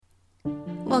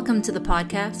Welcome to the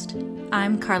podcast.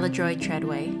 I'm Carla Joy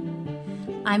Treadway.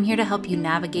 I'm here to help you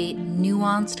navigate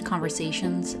nuanced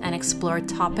conversations and explore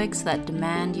topics that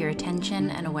demand your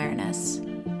attention and awareness.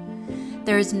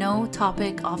 There is no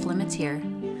topic off limits here.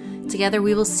 Together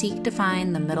we will seek to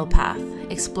find the middle path,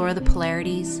 explore the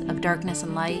polarities of darkness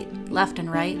and light, left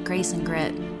and right, grace and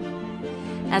grit.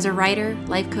 As a writer,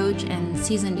 life coach, and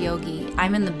seasoned yogi,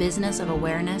 I'm in the business of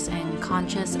awareness and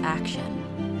conscious action.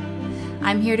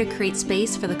 I'm here to create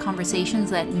space for the conversations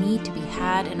that need to be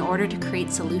had in order to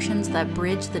create solutions that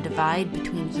bridge the divide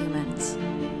between humans.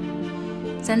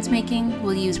 Sense-making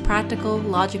will use practical,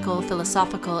 logical,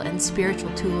 philosophical, and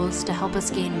spiritual tools to help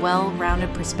us gain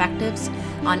well-rounded perspectives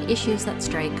on issues that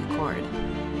strike a chord.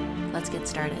 Let's get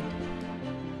started.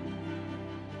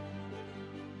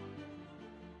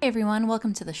 Hey everyone,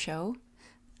 welcome to the show.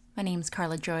 My name's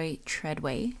Carla Joy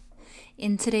Treadway.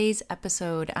 In today's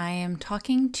episode, I am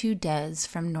talking to Des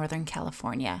from Northern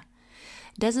California.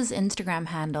 Des's Instagram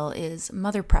handle is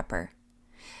Muthaprepper.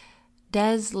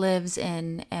 Des lives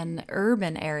in an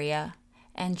urban area,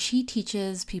 and she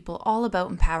teaches people all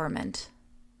about empowerment.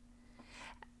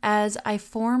 As I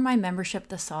form my membership,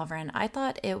 The Sovereign, I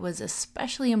thought it was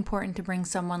especially important to bring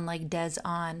someone like Des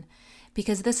on,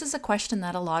 because this is a question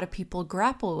that a lot of people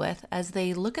grapple with as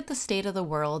they look at the state of the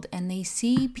world and they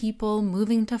see people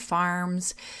moving to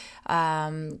farms,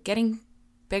 getting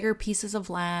bigger pieces of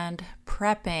land,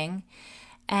 prepping.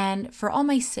 And for all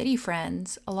my city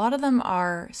friends, a lot of them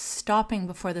are stopping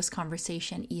before this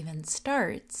conversation even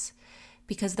starts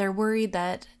because they're worried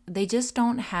that they just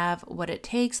don't have what it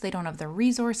takes, they don't have the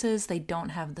resources, they don't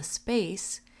have the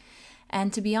space.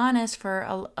 And to be honest, for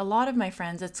a lot of my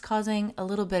friends, it's causing a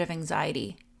little bit of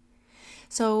anxiety.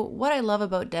 So what I love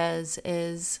about Des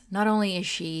is not only is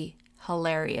she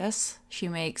hilarious, she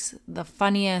makes the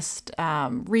funniest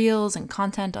reels and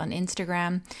content on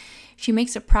Instagram. She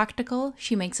makes it practical,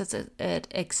 she makes it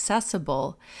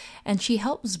accessible, and she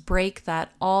helps break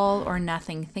that all or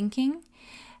nothing thinking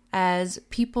as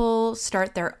people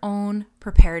start their own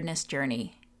preparedness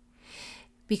journey.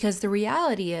 Because the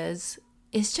reality is,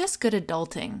 it's just good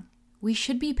adulting. We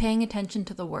should be paying attention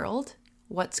to the world,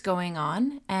 what's going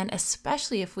on, and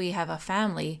especially if we have a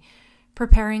family,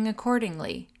 preparing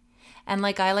accordingly. And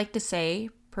like I like to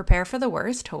say, prepare for the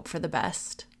worst, hope for the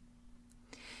best.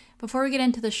 Before we get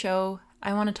into the show,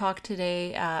 I want to talk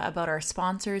today about our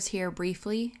sponsors here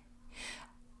briefly.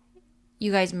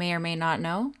 You guys may or may not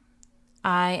know,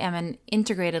 I am an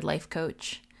integrated life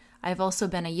coach. I've also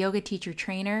been a yoga teacher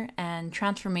trainer and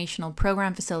transformational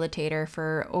program facilitator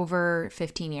for over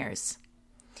 15 years.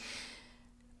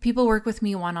 People work with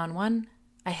me one-on-one.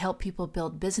 I help people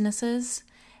build businesses,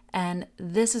 and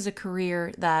this is a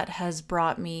career that has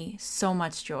brought me so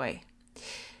much joy.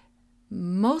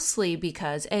 Mostly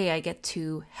because I get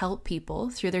to help people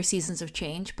through their seasons of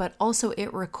change, but also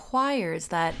it requires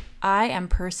that I am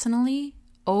personally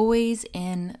always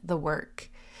in the work.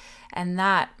 And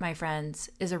that, my friends,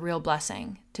 is a real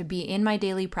blessing, to be in my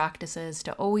daily practices,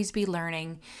 to always be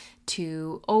learning,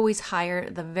 to always hire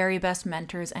the very best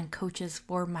mentors and coaches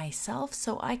for myself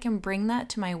so I can bring that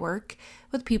to my work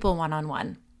with people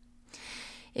one-on-one.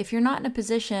 If you're not in a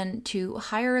position to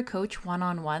hire a coach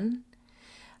one-on-one,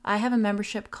 I have a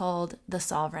membership called The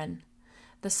Sovereign.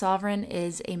 The Sovereign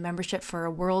is a membership for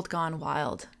a world gone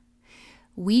wild.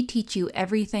 We teach you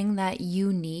everything that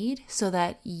you need so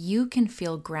that you can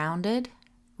feel grounded,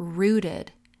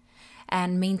 rooted,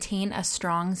 and maintain a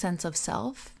strong sense of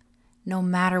self, no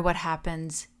matter what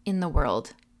happens in the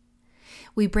world.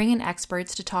 We bring in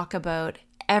experts to talk about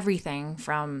everything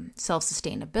from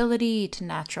self-sustainability to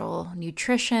natural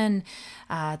nutrition,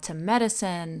 to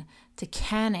medicine, to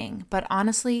canning. But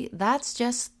honestly, that's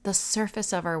just the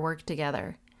surface of our work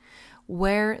together.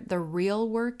 Where the real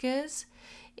work is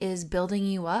building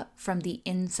you up from the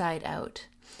inside out.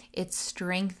 It's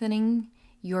strengthening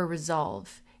your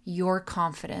resolve, your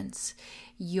confidence,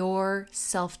 your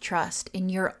self-trust in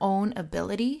your own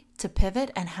ability to pivot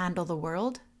and handle the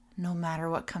world no matter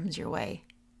what comes your way.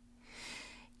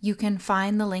 You can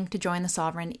find the link to join the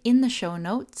Sovereign in the show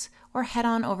notes or head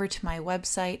on over to my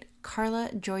website,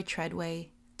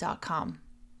 carlajoytreadway.com.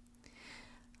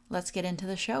 Let's get into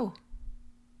the show.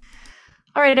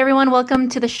 All right, everyone, welcome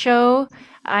to the show.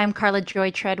 I'm Carla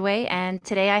Joy Treadway, and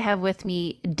today I have with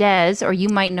me Des, or you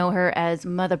might know her as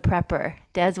Muthaprepper.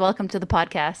 Des, welcome to the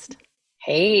podcast.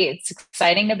 Hey, it's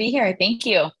exciting to be here. Thank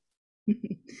you.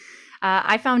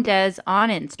 I found Des on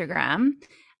Instagram.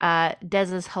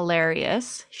 Des is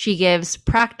hilarious. She gives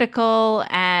practical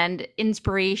and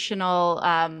inspirational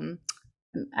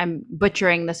I'm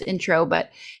butchering this intro, but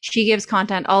she gives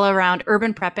content all around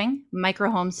urban prepping,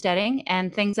 micro-homesteading,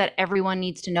 and things that everyone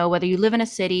needs to know, whether you live in a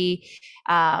city,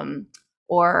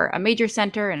 or a major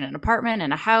center, in an apartment,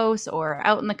 in a house, or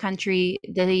out in the country.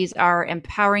 These are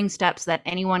empowering steps that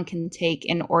anyone can take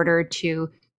in order to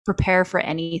prepare for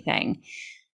anything.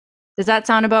 Does that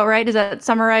sound about right? Does that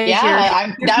summarize your?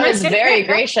 Yeah, that was very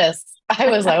gracious. I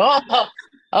was like,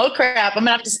 oh crap, I'm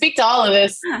gonna have to speak to all of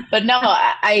this. But no,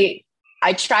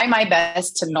 I try my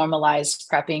best to normalize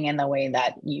prepping in the way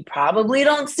that you probably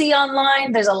don't see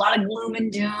online. There's a lot of gloom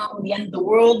and doom. The end of the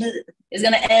world is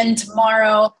going to end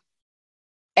tomorrow.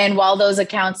 And while those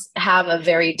accounts have a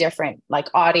very different like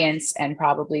audience and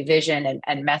probably vision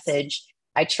and message,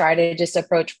 I try to just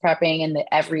approach prepping in the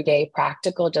everyday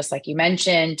practical, just like you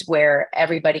mentioned, where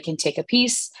everybody can take a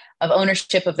piece of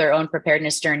ownership of their own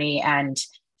preparedness journey and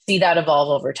see that evolve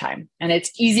over time. And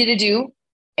it's easy to do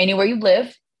anywhere you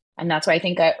live. And that's why I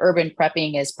think urban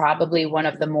prepping is probably one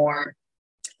of the more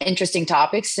interesting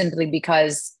topics, simply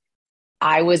because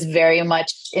I was very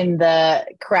much in the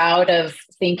crowd of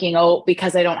thinking, oh,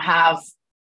 because I don't have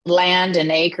land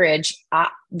and acreage,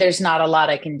 there's not a lot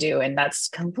I can do. And that's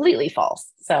completely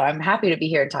false. So I'm happy to be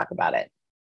here and talk about it.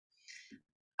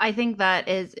 I think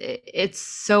it's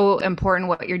so important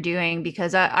what you're doing,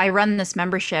 because I run this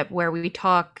membership where we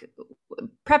talk.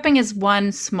 Prepping is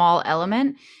one small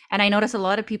element. And I notice a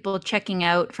lot of people checking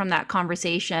out from that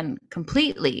conversation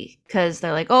completely because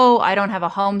they're like, oh, I don't have a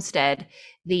homestead,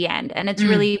 the end. And it's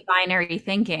really binary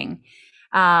thinking.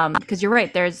 Because you're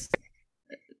right, there's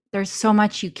so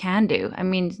much you can do. I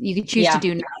mean, you could choose to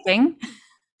do nothing.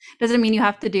 Doesn't mean you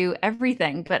have to do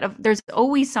everything, but there's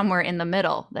always somewhere in the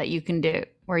middle that you can do,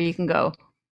 where you can go.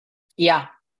 Yeah,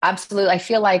 absolutely. I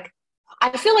feel like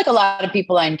a lot of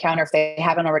people I encounter, if they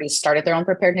haven't already started their own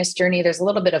preparedness journey, there's a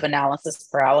little bit of analysis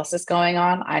paralysis going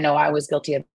on. I know I was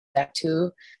guilty of that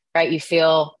too, right? You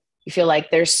feel like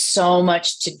there's so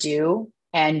much to do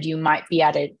and you might be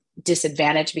at a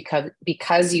disadvantage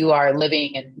because you are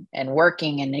living and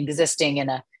working and existing in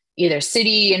a either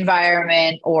city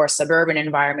environment or suburban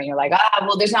environment. You're like,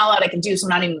 well, there's not a lot I can do, so I'm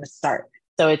not even going to start.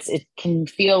 So it can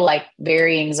feel like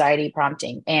very anxiety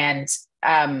prompting. And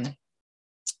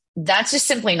that's just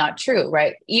simply not true,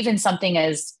 right? Even something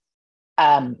as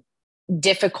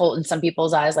difficult in some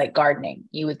people's eyes, like gardening.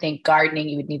 You would think gardening,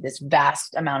 you would need this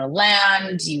vast amount of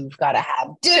land. You've got to have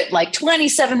like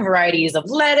 27 varieties of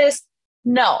lettuce.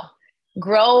 No,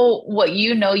 grow what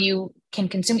you know you can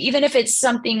consume, even if it's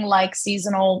something like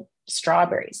seasonal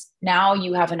strawberries. Now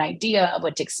you have an idea of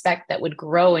what to expect that would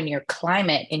grow in your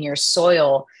climate, in your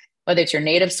soil, whether it's your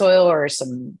native soil or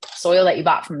some soil that you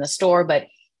bought from the store. But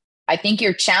I think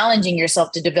you're challenging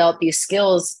yourself to develop these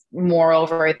skills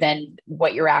moreover than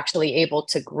what you're actually able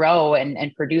to grow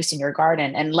and produce in your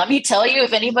garden. And let me tell you,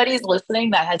 if anybody's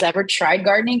listening that has ever tried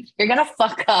gardening, you're going to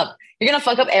fuck up. You're going to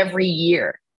fuck up every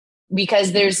year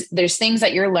because there's things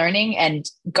that you're learning, and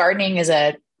gardening is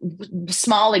a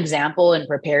small example in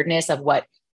preparedness of what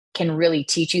can really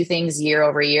teach you things year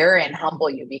over year and humble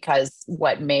you, because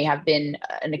what may have been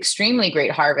an extremely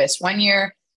great harvest one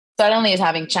year suddenly is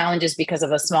having challenges because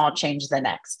of a small change the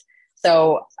next.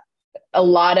 So a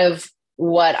lot of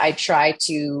what I try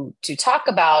to talk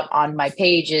about on my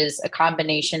page is a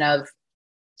combination of,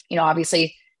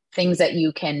 obviously things that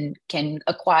you can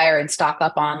acquire and stock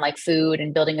up on, like food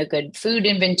and building a good food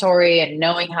inventory and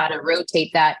knowing how to rotate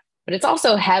that. But it's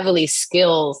also heavily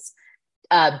skills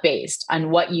based on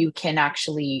what you can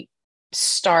actually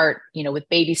start, with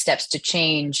baby steps to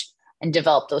change and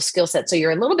develop those skill sets. So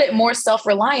you're a little bit more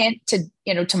self-reliant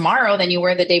to, tomorrow than you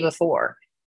were the day before.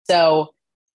 So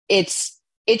it's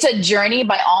a journey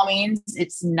by all means.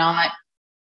 It's not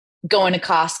going to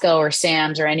Costco or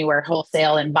Sam's or anywhere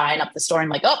wholesale and buying up the store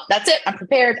and like, oh, that's it, I'm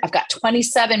prepared. I've got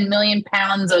 27 million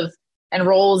pounds and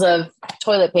rolls of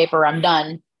toilet paper. I'm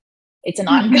done. It's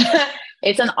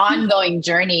an ongoing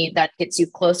journey that gets you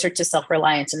closer to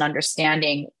self-reliance and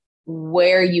understanding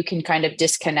where you can kind of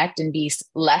disconnect and be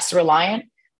less reliant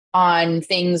on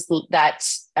things that,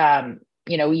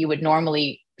 you would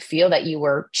normally feel that you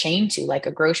were chained to, like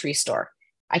a grocery store.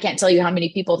 I can't tell you how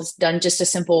many people have done just a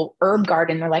simple herb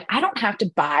garden. They're like, I don't have to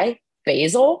buy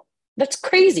basil. That's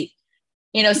crazy.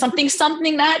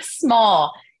 Something that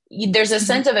small. There's a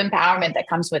sense of empowerment that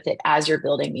comes with it as you're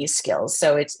building these skills.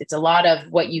 So it's a lot of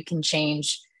what you can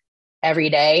change every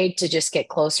day to just get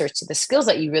closer to the skills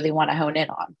that you really want to hone in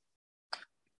on.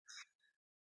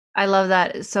 I love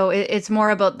that. So it's more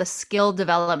about the skill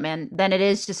development than it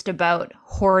is just about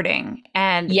hoarding.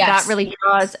 And that really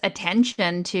draws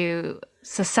attention to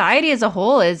society as a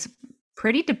whole is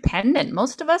pretty dependent.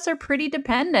 Most of us are pretty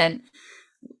dependent.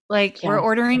 Like we're Yeah.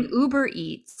 ordering Uber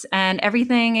Eats and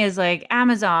everything is like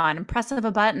Amazon and press of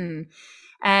a button.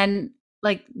 And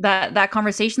like that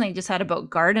conversation that you just had about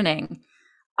gardening,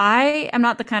 I am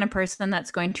not the kind of person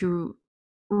that's going to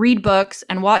read books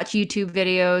and watch YouTube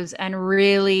videos and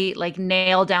really like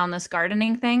nail down this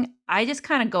gardening thing. I just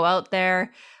kind of go out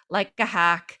there like a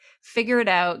hack, figure it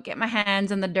out, get my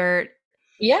hands in the dirt.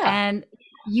 Yeah. And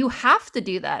you have to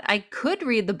do that. I could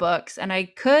read the books and I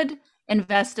could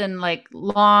invest in like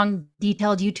long,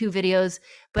 detailed YouTube videos,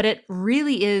 but it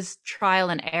really is trial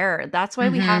and error. That's why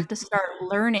we Hmm. have to start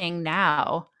learning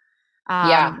now.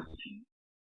 Yeah. Um,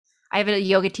 I have a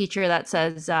yoga teacher that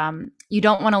says you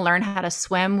don't want to learn how to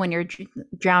swim when you're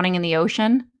drowning in the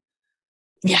ocean.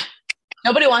 Yeah.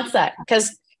 Nobody wants that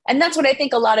and that's what I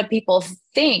think a lot of people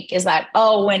think is that,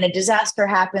 oh, when a disaster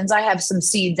happens, I have some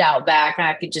seeds out back and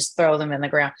I could just throw them in the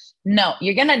ground. No,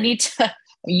 you're going to need to,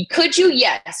 could you?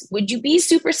 Yes. Would you be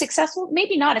super successful?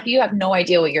 Maybe not if you have no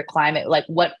idea what your climate, like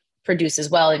what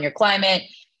produces well in your climate,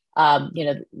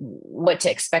 what to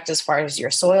expect as far as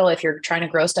your soil. If you're trying to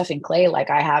grow stuff in clay,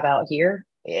 like I have out here,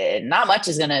 not much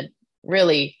is going to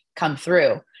really come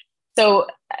through. So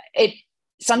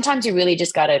sometimes you really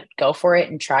just got to go for it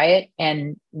and try it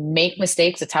and make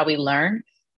mistakes. It's how we learn.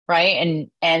 Right.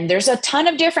 And there's a ton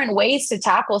of different ways to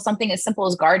tackle something as simple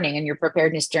as gardening in your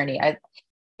preparedness journey.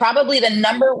 Probably the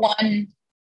number one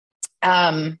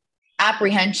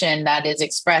apprehension that is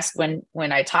expressed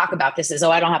when I talk about this is,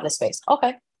 oh, I don't have the space.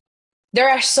 Okay. There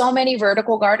are so many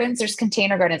vertical gardens. There's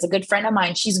container gardens. A good friend of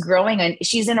mine, she's growing and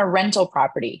she's in a rental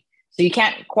property. So you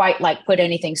can't quite like put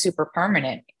anything super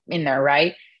permanent in there.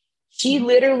 Right. She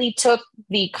literally took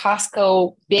the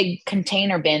Costco big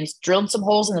container bins, drilled some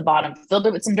holes in the bottom, filled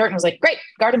it with some dirt, and was like, great,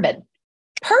 garden bed.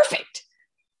 Perfect.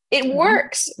 It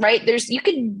works, right? You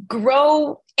can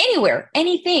grow anywhere,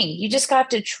 anything. You just got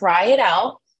to try it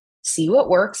out, see what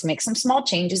works, make some small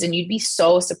changes, and you'd be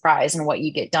so surprised in what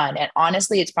you get done. And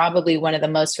honestly, it's probably one of the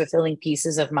most fulfilling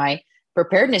pieces of my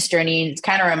preparedness journey. And it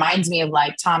kind of reminds me of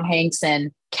like Tom Hanks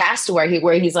and Castaway,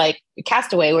 where he's like,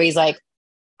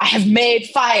 I have made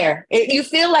fire. You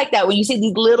feel like that when you see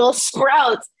these little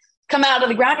sprouts come out of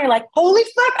the ground. You're like, holy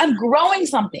fuck, I'm growing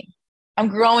something.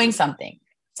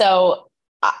 So,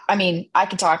 I mean, I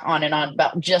could talk on and on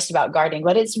about just about gardening,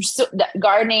 but it's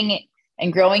gardening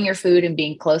and growing your food and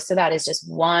being close to that is just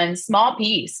one small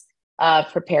piece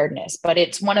of preparedness, but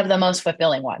it's one of the most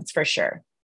fulfilling ones for sure.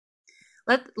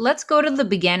 Let's go to the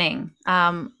beginning.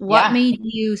 What made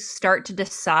you start to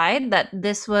decide that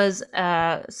this was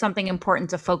something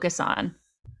important to focus on?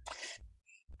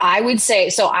 I would say,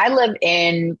 so I live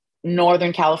in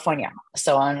Northern California.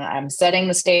 So I'm setting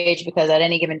the stage because at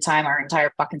any given time, our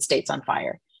entire fucking state's on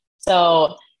fire.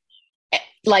 So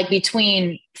like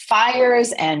between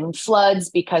fires and floods,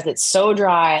 because it's so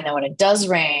dry. And then when it does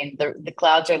rain, the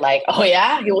clouds are like, oh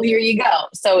yeah, well, here you go.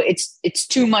 So it's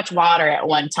too much water at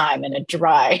one time in a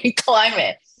dry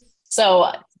climate.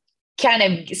 So kind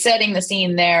of setting the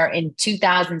scene there in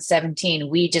 2017,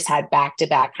 we just had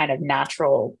back-to-back kind of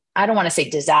natural, I don't want to say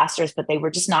disasters, but they were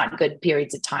just not good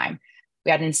periods of time.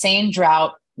 We had insane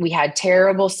drought. We had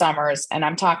terrible summers, and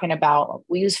I'm talking about,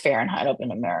 we use Fahrenheit up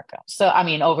in America. So, I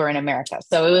mean, over in America.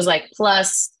 So it was like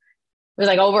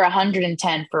over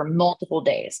 110 for multiple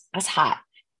days. That's hot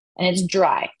and it's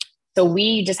dry. So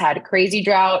we just had a crazy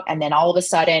drought. And then all of a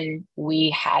sudden we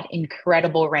had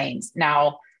incredible rains.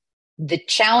 Now, the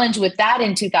challenge with that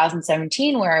in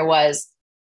 2017, where I was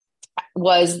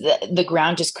the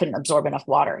ground just couldn't absorb enough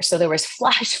water. So there was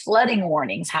flash flooding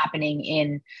warnings happening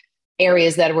in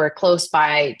areas that were close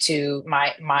by to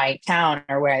my town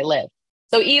or where I live.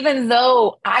 So even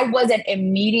though I wasn't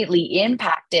immediately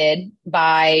impacted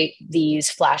by these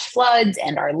flash floods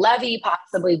and our levee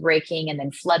possibly breaking and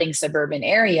then flooding suburban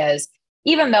areas,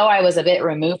 even though I was a bit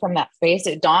removed from that space,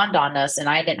 it dawned on us, and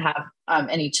I didn't have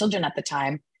any children at the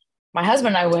time. My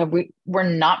husband and I we were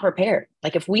not prepared.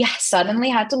 Like if we suddenly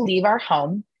had to leave our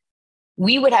home,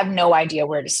 we would have no idea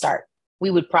where to start. We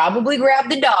would probably grab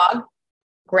the dog,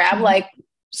 grab like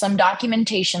some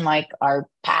documentation, like our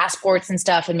passports and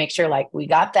stuff, and make sure like we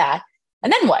got that.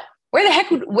 And then what?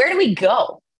 Where do we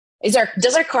go? Does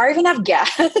our car even have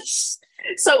gas?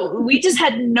 So we just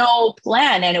had no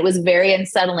plan. And it was very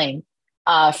unsettling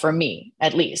for me,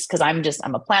 at least, because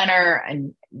I'm a planner.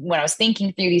 And when I was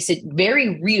thinking through these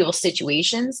very real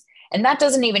situations, and that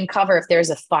doesn't even cover if there's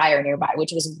a fire nearby,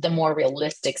 which was the more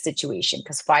realistic situation,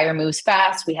 because fire moves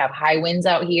fast. We have high winds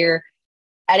out here.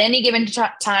 At any given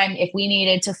time, if we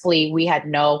needed to flee, we had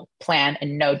no plan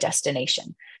and no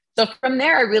destination. So from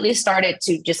there, I really started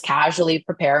to just casually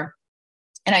prepare.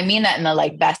 And I mean that in the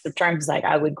like best of terms. Like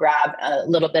I would grab a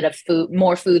little bit of food,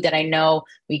 more food that I know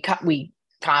we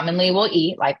commonly will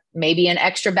eat, like maybe an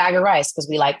extra bag of rice because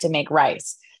we like to make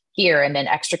rice here, and then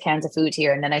extra cans of food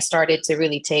here. And then I started to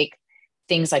really take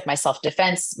things like my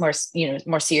self-defense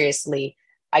more seriously.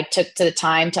 I took to the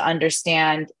time to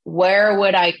understand, where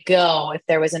would I go if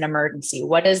there was an emergency?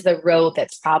 What is the road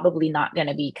that's probably not going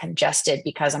to be congested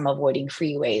because I'm avoiding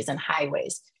freeways and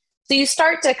highways? So you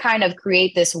start to kind of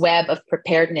create this web of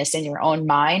preparedness in your own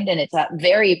mind. And it's a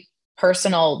very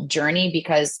personal journey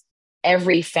because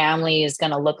every family is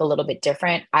going to look a little bit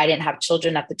different. I didn't have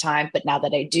children at the time, but now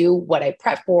that I do, what I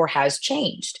prep for has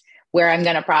changed. Where I'm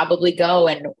going to probably go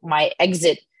and my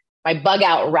bug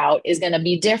out route is going to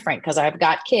be different because I've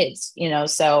got kids,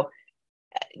 so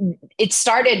it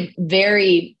started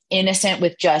very innocent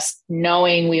with just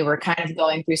knowing we were kind of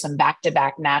going through some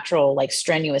back-to-back natural, like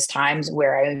strenuous times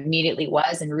where I immediately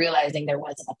was and realizing there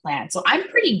wasn't a plan. So I'm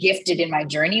pretty gifted in my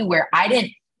journey where I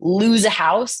didn't lose a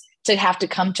house to have to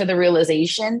come to the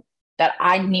realization that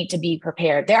I need to be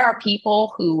prepared. There are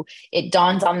people who it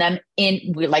dawns on them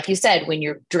like you said, when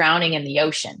you're drowning in the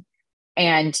ocean.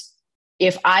 And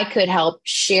if I could help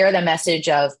share the message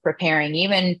of preparing,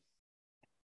 even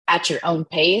at your own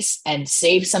pace, and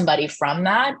save somebody from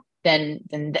that, then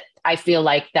I feel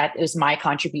like that is my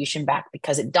contribution back,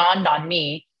 because it dawned on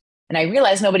me and I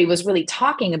realized nobody was really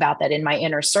talking about that in my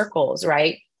inner circles,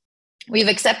 right? We've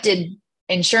accepted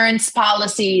insurance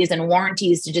policies and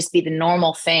warranties to just be the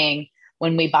normal thing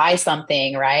when we buy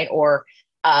something, right? Or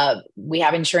we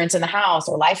have insurance in the house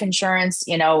or life insurance,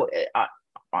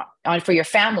 for your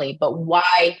family. But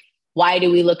why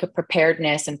do we look at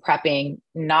preparedness and prepping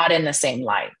not in the same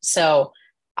light? So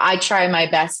I try my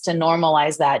best to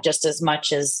normalize that just as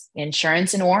much as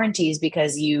insurance and warranties,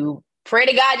 because you pray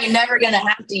to God you're never going to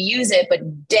have to use it,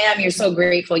 but damn, you're so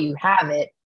grateful you have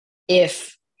it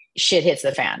if shit hits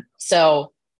the fan.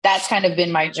 So that's kind of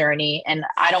been my journey. And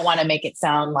I don't want to make it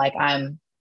sound like I'm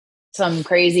some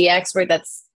crazy expert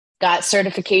that's got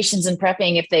certifications in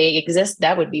prepping. If they exist,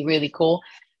 that would be really cool.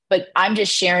 But I'm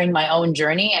just sharing my own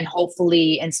journey and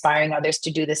hopefully inspiring others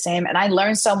to do the same. And I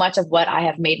learned so much of what I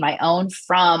have made my own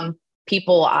from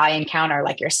people I encounter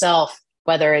like yourself,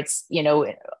 whether it's,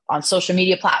 on social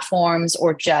media platforms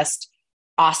or just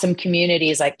awesome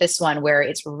communities like this one, where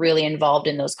it's really involved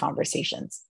in those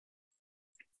conversations.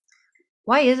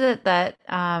 Why is it that,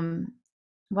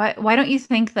 why don't you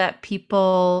think that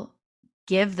people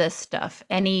give this stuff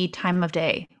any time of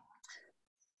day?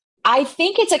 I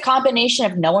think it's a combination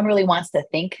of no one really wants to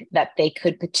think that they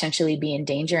could potentially be in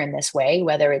danger in this way,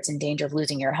 whether it's in danger of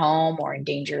losing your home or in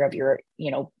danger of your,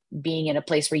 being in a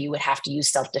place where you would have to use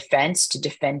self-defense to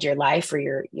defend your life or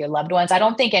your loved ones. I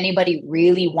don't think anybody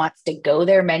really wants to go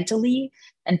there mentally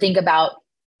and think about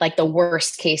like the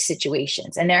worst case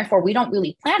situations. And therefore we don't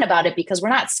really plan about it because we're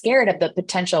not scared of the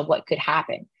potential of what could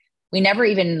happen. We never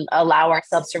even allow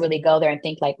ourselves to really go there and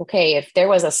think like, okay, if there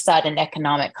was a sudden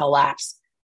economic collapse,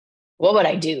 what would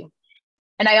I do?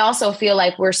 And I also feel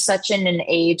like we're such in an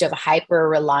age of hyper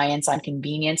reliance on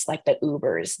convenience, like the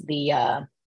Ubers, the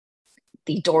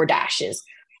DoorDashes,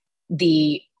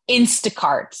 the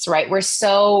Instacarts, right? We're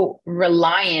so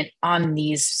reliant on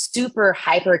these super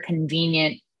hyper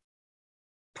convenient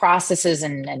processes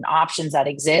and options that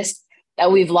exist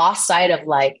that we've lost sight of,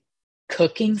 like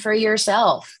cooking for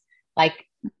yourself, like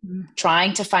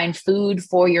trying to find food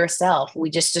for yourself. We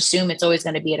just assume it's always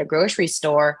going to be at a grocery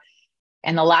store.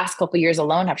 And the last couple of years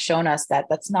alone have shown us that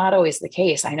that's not always the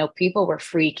case. I know people were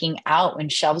freaking out when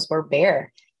shelves were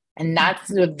bare. And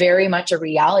that's very much a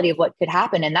reality of what could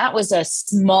happen. And that was a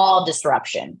small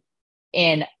disruption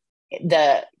in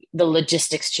the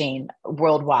logistics chain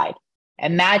worldwide.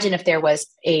 Imagine if there was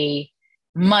a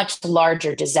much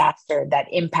larger disaster that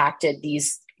impacted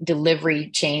these delivery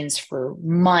chains for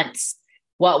months.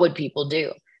 What would people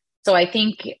do? So I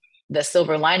think the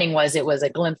silver lining was it was a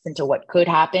glimpse into what could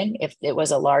happen if it was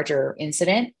a larger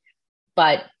incident,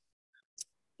 but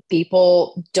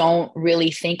people don't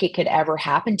really think it could ever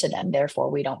happen to them.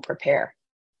 Therefore, we don't prepare.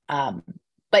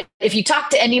 But if you talk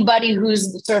to anybody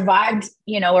who's survived,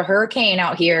 a hurricane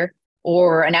out here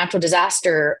or a natural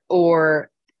disaster or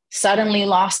suddenly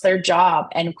lost their job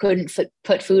and couldn't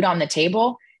put food on the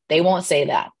table, they won't say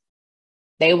that.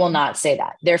 They will not say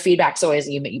that. Their feedback's always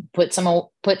you put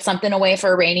something away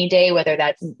for a rainy day, whether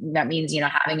that means,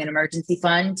 having an emergency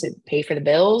fund to pay for the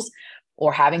bills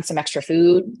or having some extra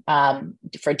food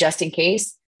for just in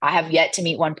case. I have yet to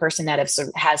meet one person that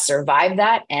has survived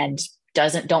that and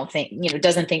doesn't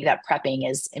think that prepping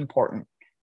is important.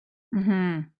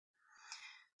 Mm-hmm.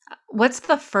 What's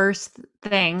the first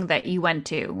thing that you went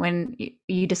to when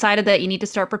you decided that you need to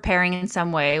start preparing in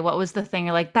some way? What was the thing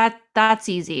you're like, that's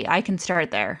easy. I can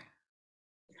start there.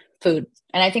 Food.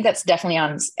 And I think that's definitely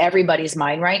on everybody's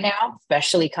mind right now,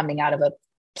 especially coming out of a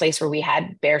place where we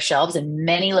had bare shelves in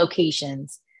many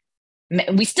locations.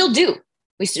 We still do.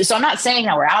 So I'm not saying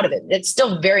that we're out of it. It's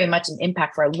still very much an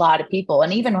impact for a lot of people,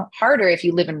 and even harder if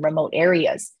you live in remote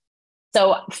areas.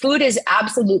 So food is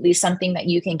absolutely something that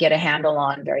you can get a handle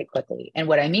on very quickly. And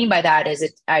what I mean by that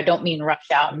is I don't mean rush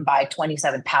out and buy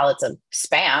 27 pallets of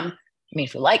Spam. I mean,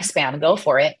 if you like Spam, go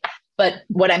for it. But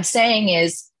what I'm saying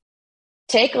is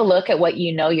take a look at what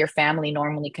you know your family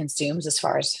normally consumes as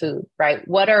far as food, right?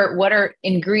 What are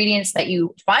ingredients that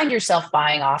you find yourself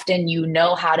buying often? You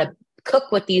know how to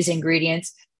cook with these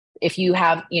ingredients. If you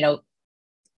have,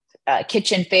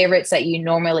 kitchen favorites that you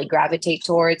normally gravitate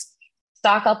towards,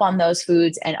 stock up on those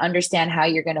foods and understand how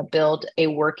you're going to build a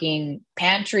working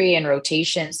pantry and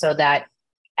rotation so that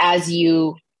as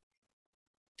you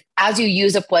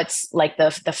use up what's like the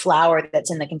flour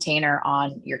that's in the container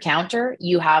on your counter,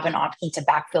 you have an option to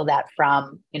backfill that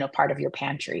from, part of your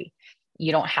pantry.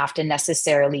 You don't have to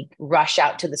necessarily rush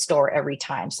out to the store every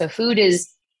time. So food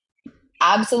is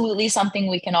absolutely something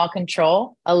we can all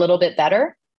control a little bit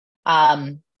better.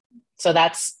 So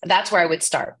that's where I would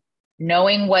start.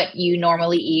 Knowing what you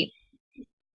normally eat,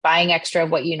 buying extra of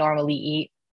what you normally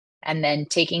eat, and then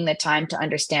taking the time to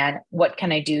understand what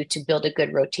can I do to build a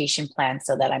good rotation plan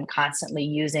so that I'm constantly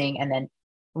using and then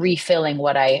refilling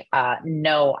what I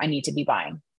know I need to be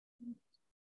buying.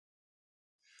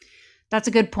 That's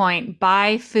a good point.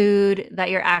 Buy food that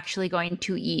you're actually going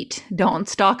to eat. Don't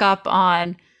stock up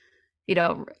on,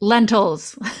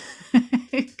 lentils.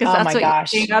 Because that's what you're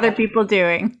seeing other people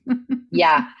doing.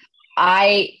 Yeah.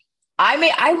 I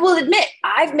will admit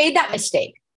I've made that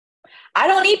mistake. I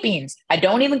don't eat beans. I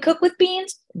don't even cook with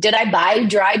beans. Did I buy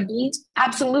dried beans?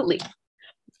 Absolutely.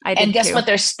 And guess what?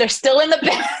 They're still in the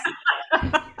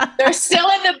bag. They're still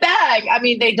in the bag. I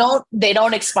mean, they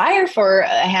don't expire for a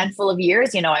handful of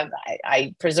years.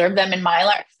 I preserved them in my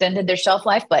life, extended their shelf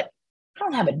life, but I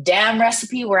don't have a damn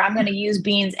recipe where I'm going to use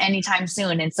beans anytime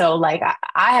soon. And so I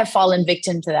have fallen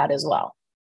victim to that as well.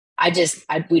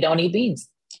 We don't eat beans.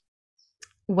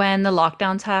 When the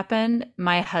lockdowns happened,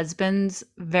 my husband's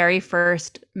very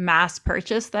first mass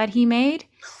purchase that he made,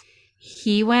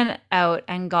 he went out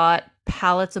and got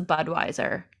pallets of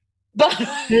Budweiser.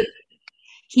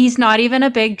 He's not even a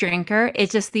big drinker.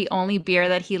 It's just the only beer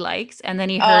that he likes. And then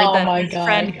he heard that his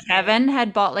friend Kevin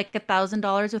had bought like $1,000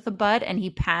 worth of Bud, and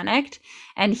he panicked.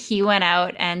 And he went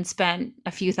out and spent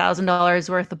a few $1,000s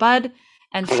worth of Bud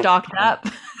and stocked up.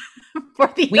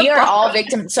 We are all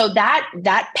victims. So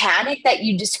that panic that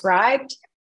you described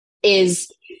is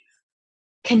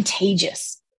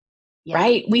contagious,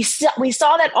 right? We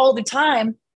saw that all the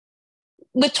time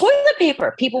with toilet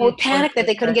paper. People were panicked that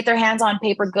they couldn't get their hands on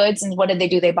paper goods. And what did they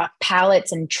do? They bought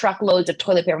pallets and truckloads of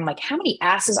toilet paper. I'm like, how many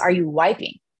asses are you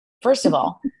wiping? First of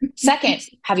all. Second,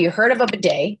 have you heard of a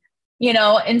bidet?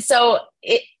 And so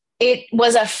it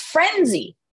was a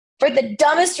frenzy. For the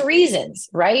dumbest reasons,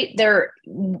 right? There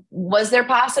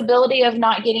possibility of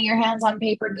not getting your hands on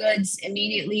paper goods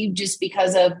immediately just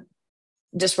because of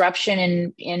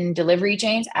disruption in delivery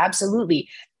chains? Absolutely.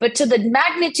 But to the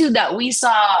magnitude that we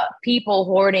saw people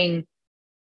hoarding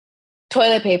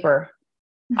toilet paper,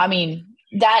 I mean,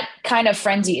 that kind of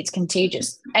frenzy, it's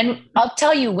contagious. And I'll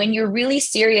tell you, when you're really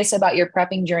serious about your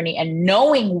prepping journey and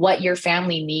knowing what your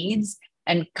family needs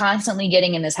and constantly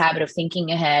getting in this habit of thinking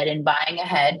ahead and buying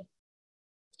ahead,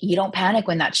 you don't panic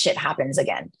when that shit happens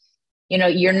again.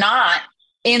 You're not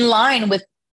in line with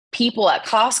people at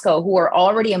Costco who are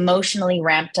already emotionally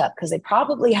ramped up because they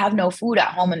probably have no food at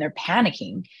home and they're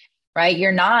panicking, right?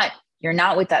 You're not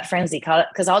with that frenzy,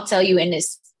 because I'll tell you,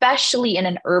 especially in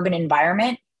an urban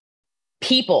environment,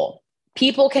 people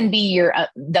can be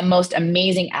the most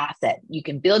amazing asset. You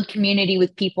can build community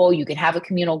with people. You can have a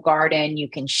communal garden. You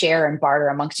can share and barter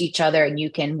amongst each other, and you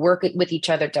can work with each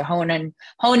other to hone in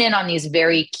on these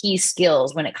very key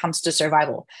skills when it comes to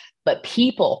survival. But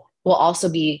people will also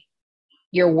be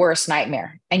your worst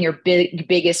nightmare and your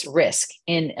biggest risk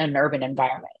in an urban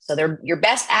environment. So they're your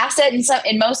best asset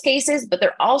in most cases, but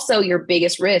they're also your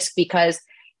biggest risk because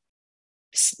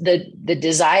the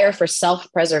desire for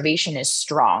self-preservation is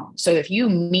strong. So if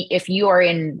you are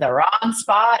in the wrong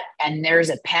spot and there's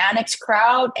a panicked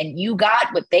crowd and you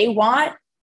got what they want,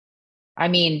 I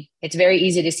mean, it's very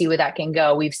easy to see where that can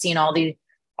go. We've seen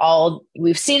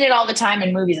we've seen it all the time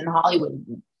in movies in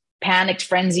Hollywood, panicked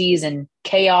frenzies and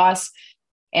chaos.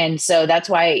 And so that's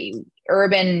why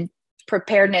urban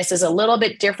preparedness is a little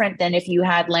bit different than if you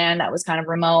had land that was kind of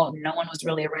remote and no one was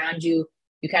really around you.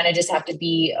 You kind of just have to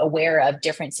be aware of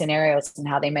different scenarios and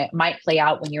how they might play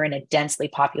out when you're in a densely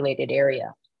populated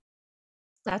area.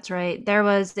 That's right. There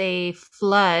was a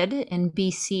flood in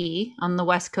BC on the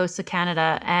west coast of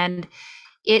Canada, and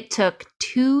it took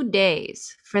 2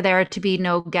 days for there to be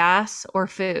no gas or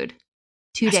food.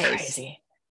 2 That's days. crazy.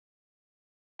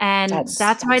 And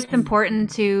that's why it's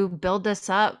important to build this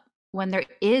up when there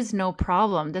is no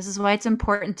problem. This is why it's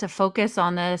important to focus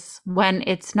on this when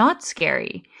it's not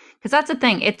scary. Because that's the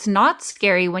thing. It's not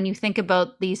scary when you think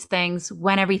about these things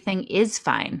when everything is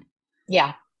fine.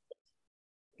 Yeah.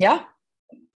 Yeah.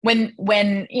 When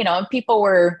people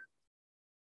were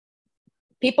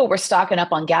stocking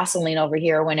up on gasoline over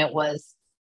here when it was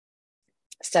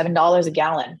 $7 a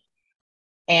gallon.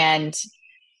 And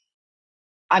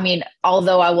I mean,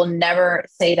 although I will never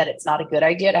say that it's not a good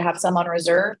idea to have some on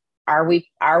reserve, are we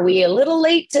a little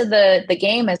late to the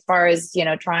game as far as,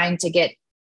 trying to get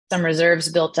some reserves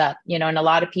built up, and a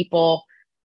lot of people,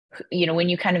 when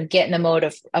you kind of get in the mode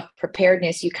of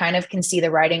preparedness, you kind of can see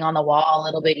the writing on the wall a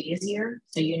little bit easier.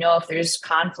 So, if there's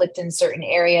conflict in certain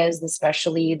areas,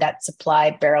 especially that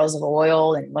supply barrels of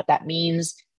oil and what that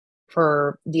means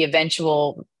for the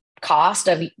eventual cost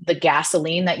of the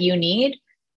gasoline that you need,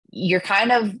 you're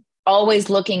kind of always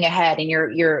looking ahead and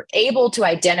you're able to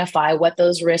identify what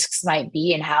those risks might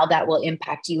be and how that will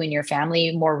impact you and your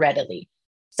family more readily.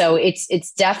 So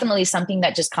it's definitely something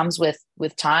that just comes with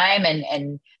time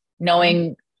and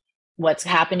knowing what's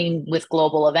happening with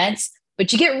global events.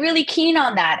 But you get really keen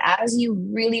on that as you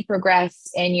really progress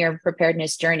in your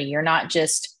preparedness journey. You're not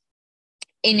just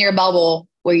in your bubble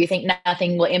where you think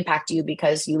nothing will impact you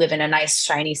because you live in a nice,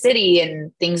 shiny city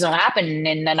and things don't happen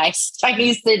in a nice,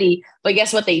 shiny city. But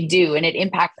guess what? They do, and it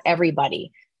impacts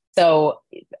everybody. So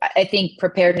I think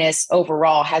preparedness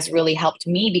overall has really helped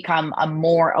me become a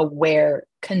more aware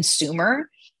consumer,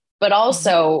 but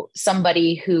also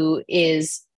somebody who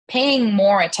is paying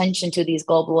more attention to these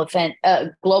global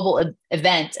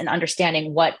events and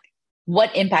understanding what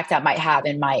impact that might have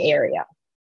in my area.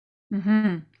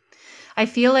 Mm-hmm. I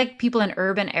feel like people in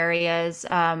urban areas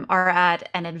are at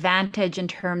an advantage in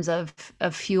terms of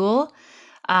fuel.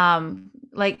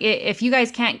 If you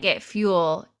guys can't get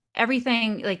fuel,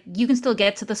 everything, like, you can still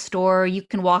get to the store, you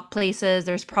can walk places,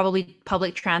 there's probably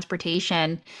public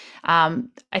transportation.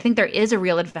 I think there is a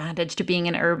real advantage to being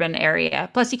in an urban area.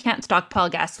 Plus, you can't stockpile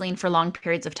gasoline for long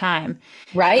periods of time.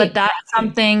 Right. But that's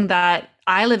something that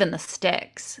I live in the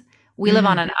sticks. We live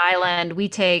on an island. We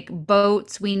take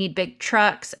boats. We need big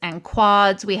trucks and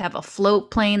quads. We have a float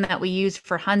plane that we use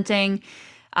for hunting.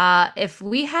 If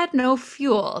we had no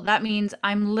fuel, that means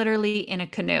I'm literally in a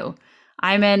canoe.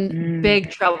 I'm in big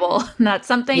trouble. That's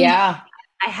something I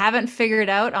haven't figured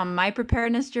out on my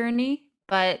preparedness journey.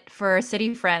 But for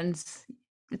city friends,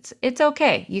 it's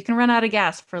okay. You can run out of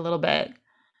gas for a little bit.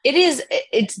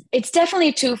 It's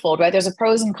definitely twofold, right? There's a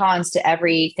pros and cons to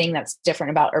everything that's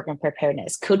different about urban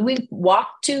preparedness. Could we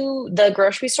walk to the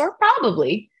grocery store?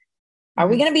 Probably. Are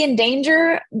we going to be in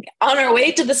danger on our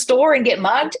way to the store and get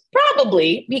mugged?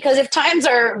 Probably, because if times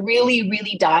are really,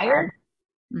 really dire,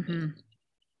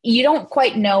 you don't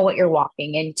quite know what you're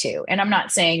walking into. And I'm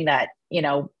not saying that,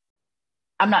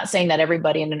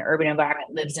 everybody in an urban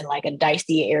environment lives in like a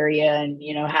dicey area and,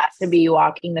 has to be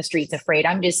walking the streets afraid.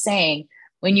 I'm just saying,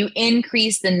 when you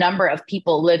increase the number of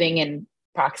people living in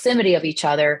proximity of each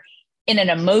other in an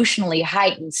emotionally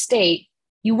heightened state,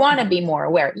 you want to be more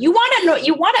aware. You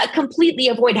want to completely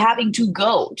avoid having to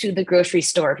go to the grocery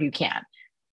store if you can,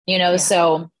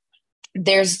 so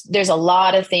there's a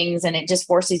lot of things, and it just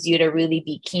forces you to really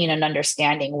be keen on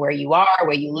understanding where you are,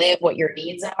 where you live, what your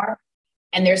needs are.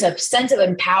 And there's a sense of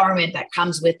empowerment that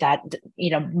comes with that,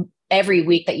 every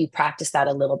week that you practice that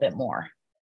a little bit more.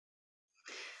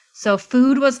 So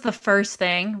food was the first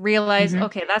thing. Realize,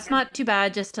 okay, that's not too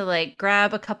bad, just to like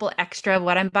grab a couple extra of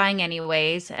what I'm buying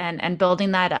anyways and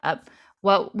building that up.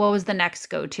 What was the next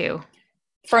go-to?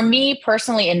 For me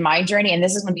personally, in my journey, and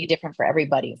this is going to be different for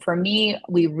everybody, for me,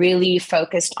 we really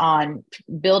focused on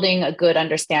building a good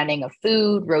understanding of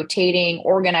food, rotating,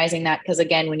 organizing that. Because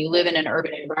again, when you live in an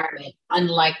urban environment,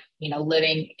 unlike,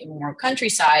 living in more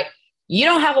countryside, you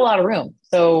don't have a lot of room.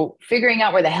 So figuring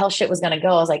out where the hell shit was going to go,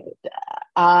 I was like,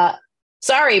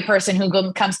 sorry, person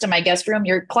who comes to my guest room,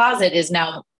 your closet is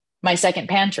now my second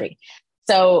pantry.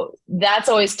 So that's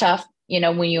always tough,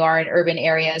 when you are in urban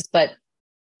areas. But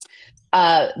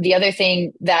the other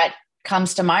thing that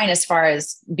comes to mind as far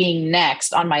as being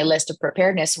next on my list of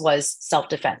preparedness was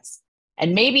self-defense.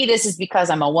 And maybe this is because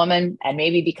I'm a woman, and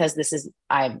maybe because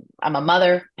I'm a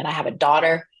mother and I have a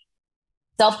daughter.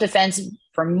 Self-defense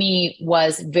for me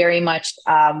was very much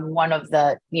one of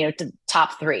the,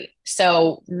 top three.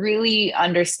 So really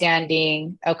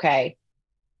understanding, okay,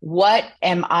 what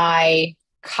am I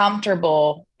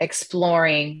comfortable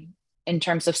exploring in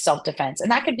terms of self-defense?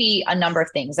 And that could be a number of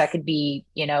things. That could be,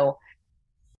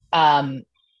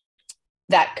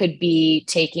 that could be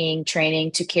taking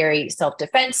training to carry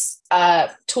self-defense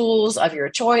tools of your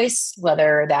choice,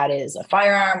 whether that is a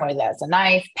firearm, whether that's a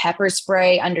knife, pepper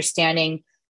spray, understanding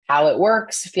how it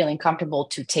works, feeling comfortable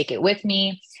to take it with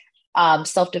me.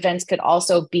 Self-defense could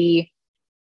also be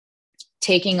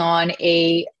taking on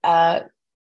a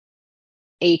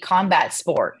combat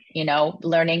sport,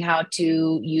 learning how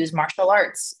to use martial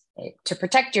arts to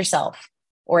protect yourself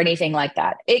or anything like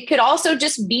that. It could also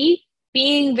just be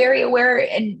being very aware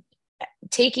and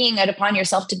taking it upon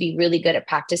yourself to be really good at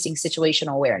practicing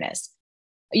situational awareness.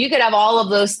 You could have all of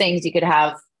those things. You could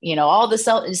have, all the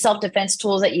self-defense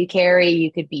tools that you carry.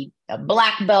 You could be a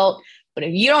black belt, but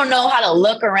if you don't know how to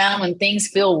look around when things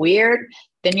feel weird,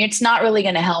 then it's not really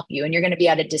going to help you and you're going to be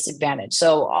at a disadvantage.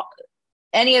 So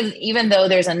even though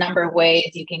there's a number of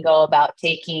ways you can go about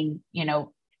taking,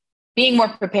 being more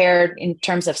prepared in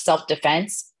terms of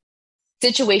self-defense,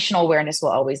 situational awareness will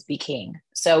always be king.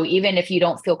 So even if you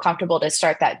don't feel comfortable to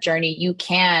start that journey, you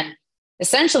can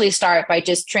essentially start by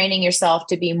just training yourself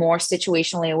to be more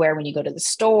situationally aware when you go to the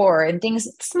store and things,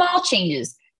 small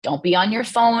changes. Don't be on your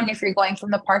phone if you're going from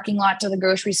the parking lot to the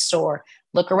grocery store.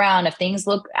 Look around. If things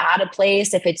look out of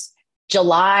place, if it's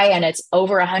July and it's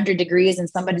over 100 degrees and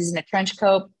somebody's in a trench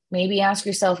coat, maybe ask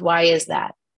yourself, why is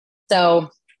that?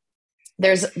 So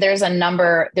there's a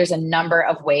number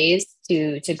of ways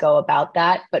to go about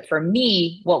that. But for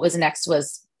me, what was next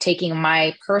was taking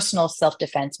my personal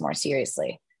self-defense more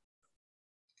seriously.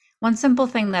 One simple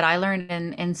thing that I learned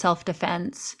in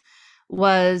self-defense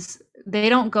was they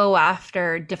don't go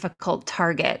after difficult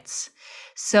targets.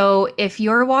 So if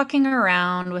you're walking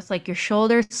around with like your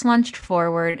shoulders slunched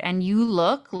forward and you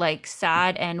look like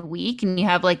sad and weak and you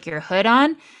have like your hood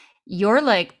on, you're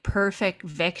like perfect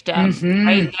victim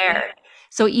right there.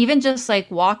 So even just like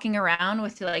walking around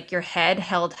with like your head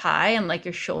held high and like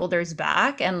your shoulders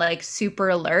back and like super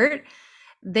alert,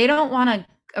 they don't want to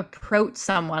approach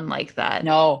someone like that.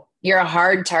 No, you're a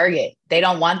hard target. They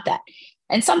don't want that.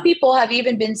 And some people have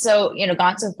even been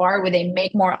gone so far where they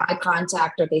make more eye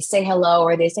contact or they say hello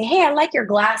or they say, hey, I like your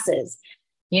glasses.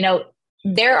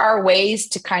 There are ways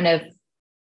to kind of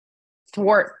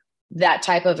thwart that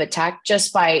type of attack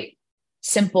just by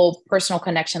simple personal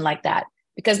connection like that.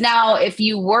 Because now if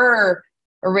you were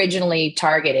originally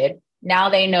targeted, now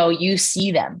they know you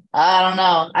see them. I don't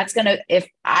know. If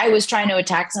I was trying to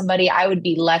attack somebody, I would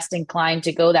be less inclined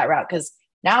to go that route because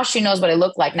now she knows what I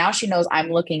look like. Now she knows I'm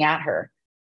looking at her.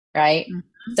 Right.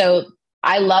 Mm-hmm. So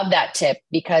I love that tip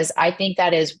because I think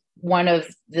that is one of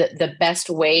the best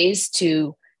ways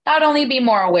to not only be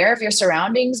more aware of your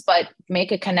surroundings, but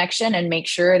make a connection and make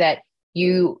sure that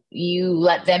you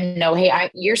let them know,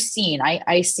 hey, you're seen.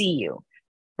 I see you.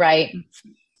 Right.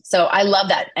 So I love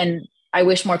that. And I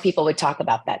wish more people would talk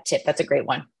about that tip. That's a great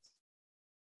one.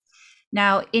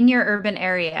 Now, in your urban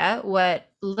area, what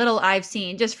little I've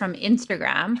seen just from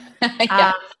Instagram,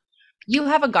 you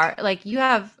have you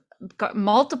have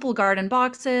multiple garden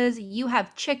boxes, you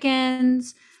have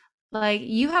chickens, like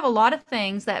you have a lot of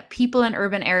things that people in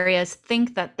urban areas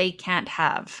think that they can't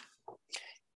have.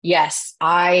 Yes,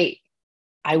 I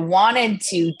wanted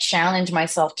to challenge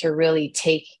myself to really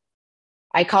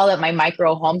I call it my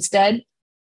micro homestead.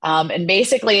 And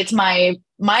basically it's my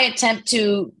attempt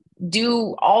to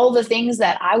do all the things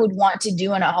that I would want to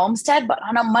do in a homestead, but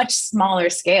on a much smaller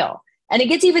scale. And it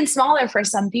gets even smaller for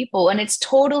some people and it's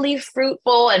totally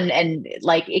fruitful and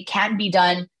like it can be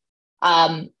done.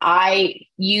 I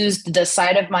used the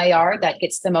side of my yard that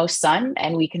gets the most sun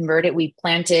and we converted, we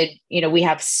planted, we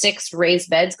have 6 raised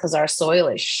beds because our soil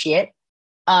is shit.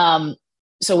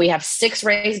 So we have 6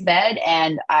 raised bed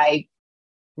and I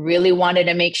really wanted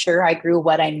to make sure I grew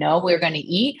what I know we were going to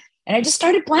eat. And I just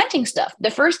started planting stuff.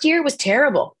 The first year was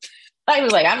terrible. I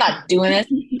was like, I'm not doing this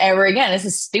ever again. This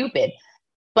is stupid.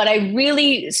 But I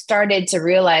really started to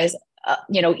realize,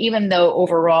 even though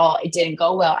overall it didn't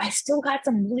go well, I still got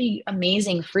some really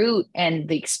amazing fruit and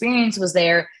the experience was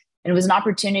there. And it was an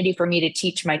opportunity for me to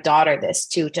teach my daughter this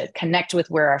too, to connect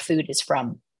with where our food is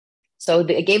from. So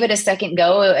I gave it a second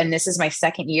go. And this is my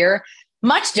second year,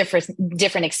 much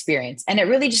different experience. And it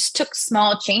really just took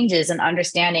small changes and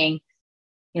understanding,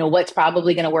 what's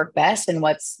probably going to work best and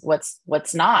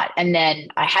what's not. And then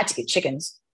I had to get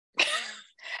chickens.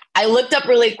 I looked up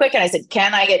really quick and I said,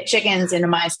 can I get chickens into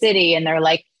my city? And they're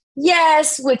like,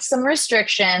 yes, with some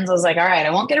restrictions. I was like, all right, I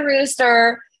won't get a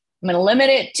rooster. I'm going to limit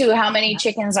it to how many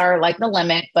chickens are like the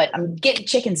limit, but I'm getting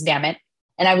chickens, damn it.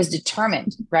 And I was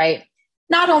determined, right?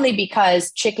 Not only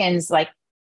because chickens, like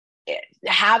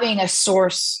having a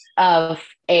source of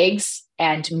eggs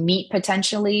and meat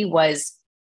potentially was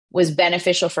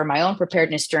beneficial for my own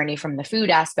preparedness journey from the food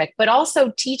aspect, but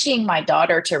also teaching my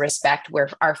daughter to respect where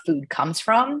our food comes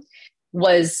from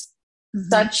was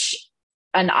such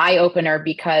an eye opener,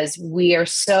 because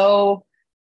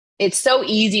it's so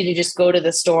easy to just go to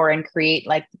the store and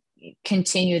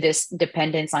continue this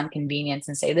dependence on convenience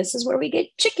and say, this is where we get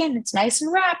chicken. It's nice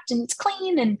and wrapped and it's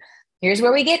clean. And here's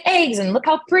where we get eggs and look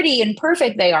how pretty and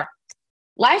perfect they are.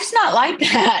 Life's not like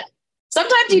that.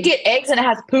 Sometimes you get eggs and it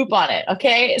has poop on it.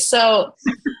 Okay. So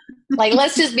like,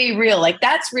 let's just be real. Like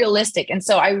that's realistic. And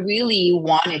so I really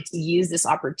wanted to use this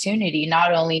opportunity,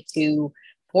 not only to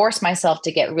force myself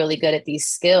to get really good at these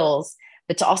skills,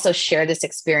 but to also share this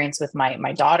experience with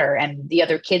my daughter and the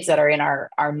other kids that are in our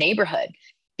neighborhood,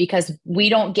 because we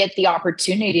don't get the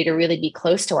opportunity to really be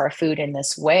close to our food in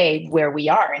this way where we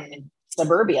are in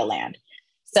suburbia land.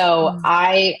 So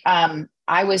I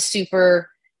was super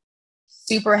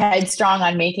headstrong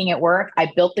on making it work.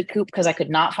 I built the coop because I could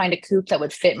not find a coop that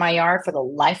would fit my yard for the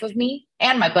life of me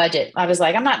and my budget. I was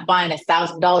like, I'm not buying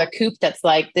 $1,000 coop that's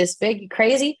like this big,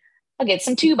 crazy. I'll get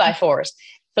some 2x4s.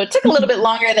 So it took a little bit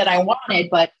longer than I wanted,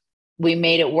 but we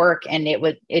made it work, and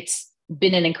it's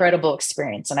been an incredible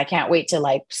experience. And I can't wait to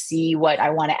like see what I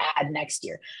want to add next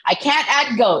year. I can't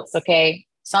add goats. Okay.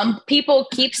 Some people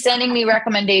keep sending me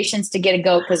recommendations to get a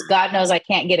goat because God knows I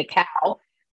can't get a cow.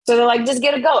 So they're like, just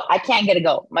get a goat. I can't get a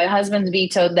goat. My husband's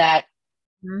vetoed that.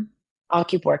 I'll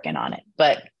keep working on it,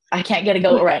 but I can't get a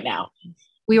goat right now.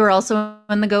 We were also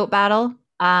in the goat battle.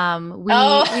 We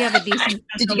have a decent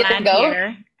Did you get a goat?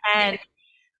 Here, and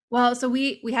well, so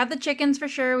we have the chickens for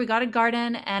sure. We got a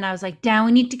garden, and I was like, "Damn,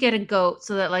 we need to get a goat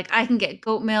so that like I can get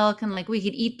goat milk and like we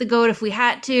could eat the goat if we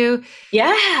had to."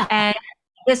 Yeah. And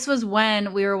this was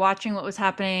when we were watching what was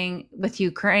happening with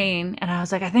Ukraine, and I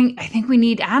was like, I think we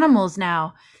need animals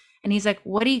now. And he's like,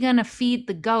 what are you going to feed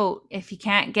the goat if you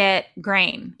can't get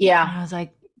grain? Yeah. And I was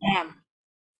like, damn,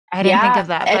 I didn't think of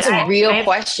that. It's a real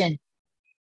question.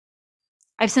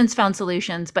 I've since found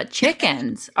solutions, but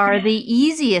chickens are the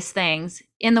easiest things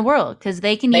in the world because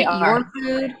they can eat your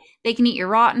food. They can eat your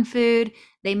rotten food.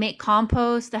 They make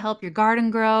compost to help your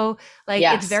garden grow. Like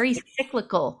It's very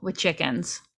cyclical with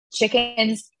chickens.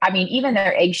 Chickens, I mean, even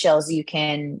their eggshells, you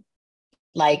can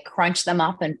like crunch them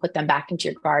up and put them back into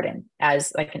your garden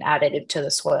as like an additive to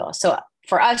the soil. So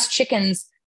for us, chickens,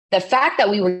 the fact that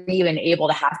we were even able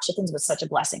to have chickens was such a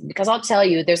blessing, because I'll tell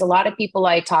you, there's a lot of people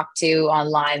I talk to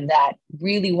online that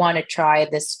really want to try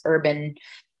this urban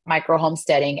micro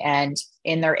homesteading, and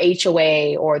in their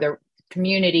HOA or their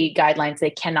community guidelines, they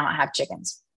cannot have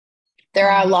chickens.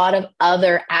 There are a lot of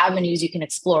other avenues you can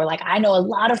explore. Like I know a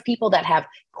lot of people that have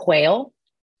quail.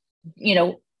 You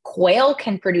know, quail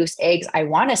can produce eggs, I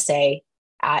want to say,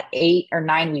 at 8 or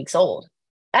 9 weeks old.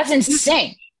 That's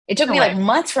insane. It took me like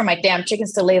months for my damn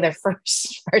chickens to lay their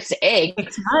first egg.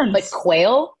 But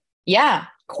quail,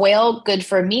 good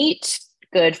for meat,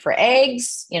 good for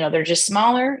eggs. You know, they're just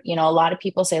smaller. You know, a lot of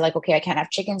people say like, okay, I can't have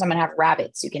chickens, I'm going to have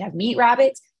rabbits. You can have meat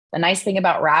rabbits. The nice thing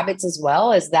about rabbits as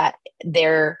well is that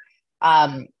their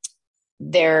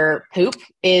poop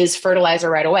is fertilizer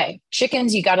right away.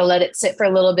 Chickens, you got to let it sit for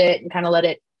a little bit and kind of let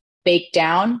it bake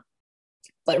down.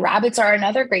 But rabbits are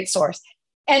another great source.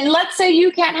 And let's say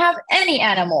you can't have any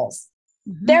animals.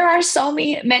 There are so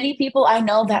many people I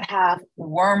know that have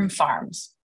worm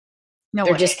farms.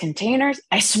 They're just containers.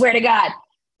 I swear to God,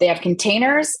 they have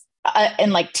containers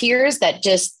and like tiers that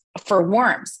just for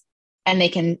worms. And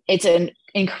it's an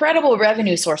incredible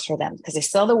revenue source for them because they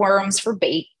sell the worms for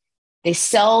bait. They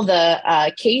sell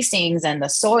the casings and the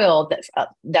soil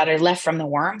that are left from the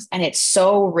worms, and it's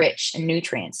so rich in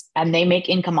nutrients, and they make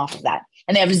income off of that.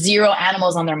 And they have 0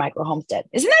 animals on their micro homestead.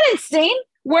 Isn't that insane?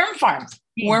 Worm farms.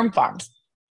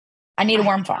 I need a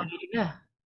worm farm. Yeah.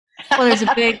 Well, there's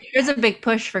a big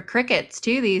push for crickets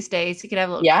too these days. You could have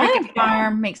a little cricket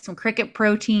farm, make some cricket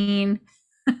protein.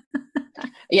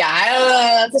 Yeah, I don't know.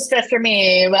 That's a stretch for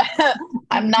me, but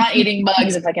I'm not eating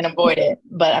bugs if I can avoid it.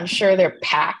 But I'm sure they're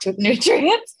packed with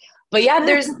nutrients. But yeah,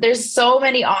 there's so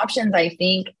many options. I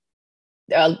think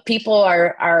people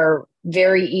are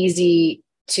very easy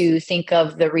to think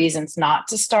of the reasons not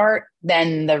to start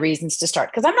than the reasons to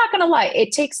start. Because I'm not going to lie,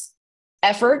 it takes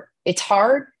effort. It's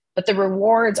hard, but the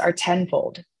rewards are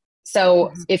tenfold.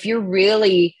 So if you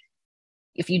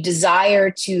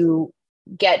desire to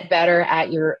get better at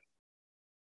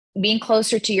being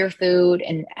closer to your food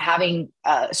and having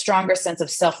a stronger sense of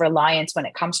self-reliance when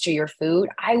it comes to your food,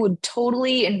 I would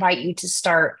totally invite you to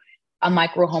start a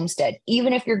micro homestead,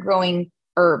 even if you're growing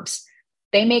herbs,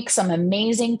 they make some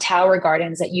amazing tower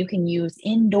gardens that you can use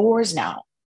indoors now,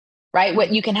 right?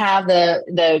 What you can have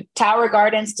the tower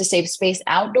gardens to save space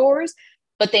outdoors,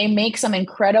 but they make some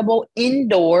incredible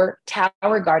indoor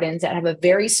tower gardens that have a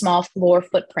very small floor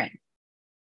footprint.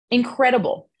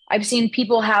 Incredible. I've seen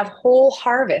people have whole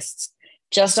harvests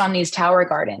just on these tower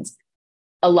gardens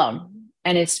alone.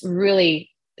 And it's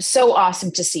really so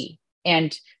awesome to see.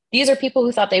 And these are people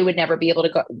who thought they would never be able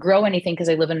to grow anything because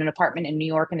they live in an apartment in New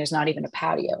York and there's not even a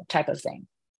patio type of thing.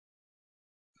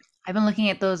 I've been looking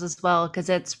at those as well because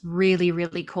it's really,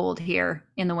 really cold here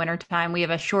in the wintertime. We have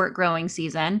a short growing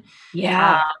season.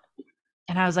 Yeah.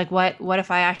 And I was like, what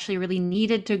if I actually really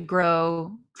needed to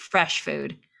grow fresh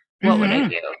food? What would I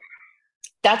do?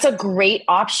 That's a great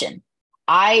option.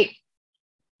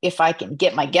 If I can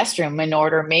get my guest room in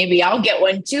order, maybe I'll get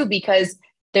one too, because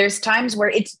there's times where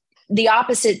it's the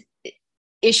opposite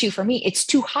issue for me. It's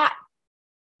too hot.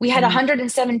 We had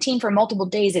 117 for multiple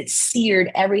days. It seared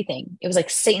everything. It was like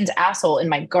Satan's asshole in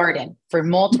my garden for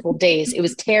multiple days. It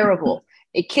was terrible.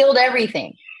 It killed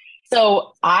everything.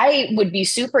 So I would be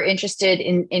super interested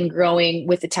in growing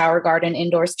with the tower garden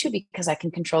indoors too, because I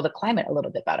can control the climate a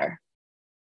little bit better.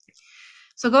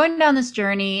 So going down this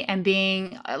journey and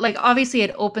being like, obviously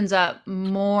it opens up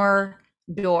more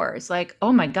doors. Like,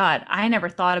 oh my God, I never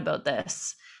thought about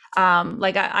this.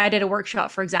 Like I did a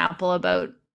workshop, for example, about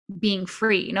being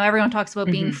free. You know, everyone talks about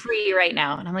being free right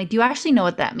now. And I'm like, do you actually know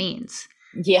what that means?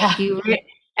 Yeah.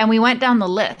 And we went down the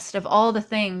list of all the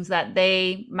things that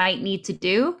they might need to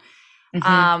do.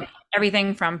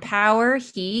 Everything from power,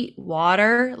 heat,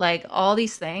 water, like all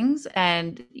these things.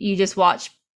 And you just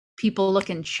watch people look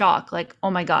in shock, like,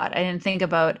 oh my God, I didn't think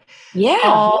about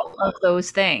all of those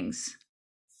things.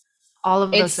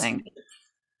 Those things.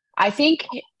 I think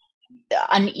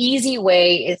an easy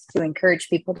way is to encourage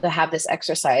people to have this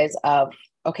exercise of,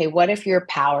 okay, what if your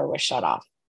power was shut off?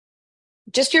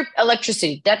 Just your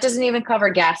electricity. That doesn't even cover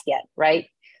gas yet, right?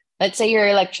 Let's say your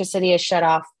electricity is shut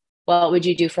off. What would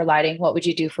you do for lighting? What would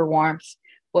you do for warmth?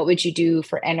 What would you do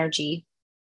for energy?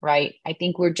 Right? I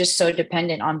think we're just so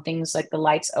dependent on things like the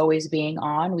lights always being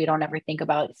on. We don't ever think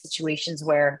about situations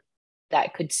where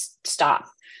that could stop.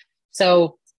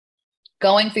 So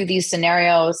going through these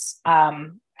scenarios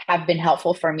have been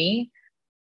helpful for me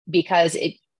because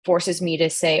it forces me to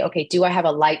say, okay, do I have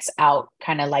a lights out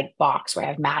kind of like box where I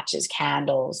have matches,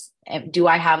 candles? And do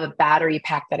I have a battery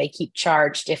pack that I keep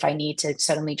charged if I need to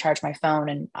suddenly charge my phone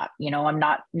and, I'm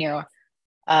not near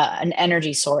an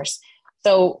energy source?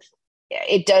 So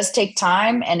it does take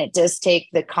time and it does take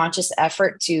the conscious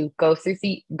effort to go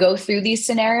through these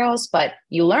scenarios, but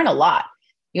you learn a lot.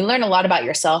 You learn a lot about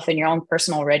yourself and your own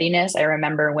personal readiness. I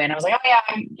remember when I was like, oh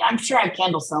yeah, I'm sure I have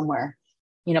candles somewhere,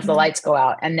 if the lights go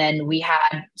out. And then we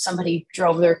had somebody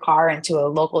drove their car into a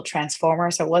local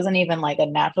transformer. So it wasn't even like a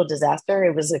natural disaster.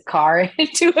 It was a car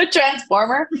into a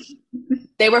transformer.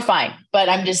 They were fine. But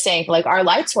I'm just saying, like, our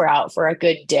lights were out for a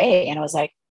good day. And I was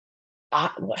like,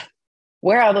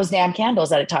 where are those damn candles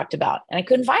that I talked about? And I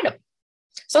couldn't find them.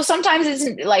 So sometimes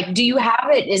it's like, do you have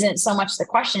it? Isn't so much the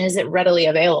question, is it readily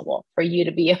available for you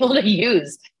to be able to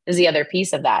use is the other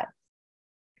piece of that.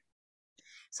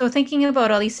 So thinking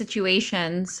about all these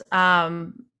situations,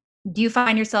 do you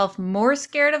find yourself more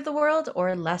scared of the world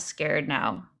or less scared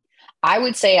now? I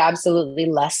would say absolutely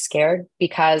less scared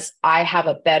because I have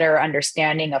a better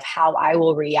understanding of how I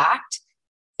will react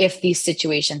if these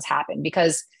situations happen.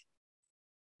 Because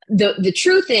the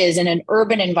truth is, in an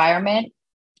urban environment,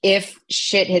 if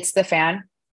shit hits the fan,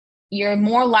 you're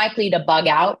more likely to bug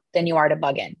out than you are to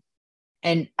bug in.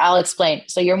 And I'll explain.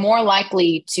 So you're more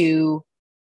likely to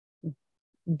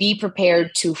be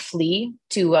prepared to flee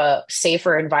to a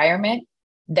safer environment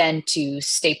than to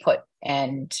stay put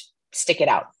and stick it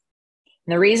out.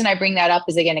 And the reason I bring that up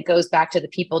is, again, it goes back to the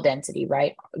people density,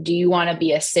 right? Do you want to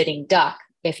be a sitting duck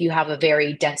if you have a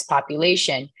very dense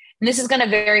population? And this is going to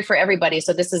vary for everybody.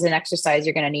 So this is an exercise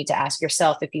you're going to need to ask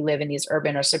yourself if you live in these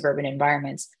urban or suburban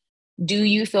environments. Do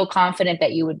you feel confident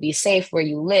that you would be safe where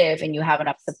you live and you have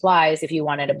enough supplies if you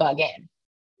wanted to bug in?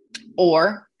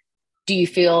 Or do you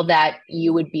feel that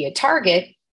you would be a target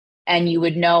and you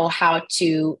would know how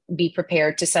to be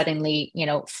prepared to suddenly,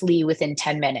 flee within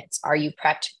 10 minutes? Are you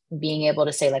prepped, being able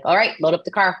to say, like, all right, load up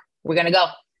the car, we're going to go?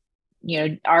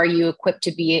 Are you equipped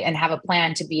to be and have a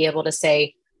plan to be able to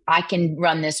say, I can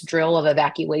run this drill of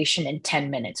evacuation in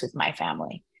 10 minutes with my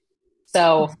family?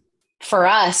 So for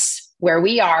us, where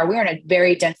we're in a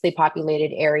very densely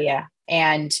populated area,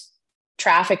 and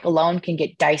traffic alone can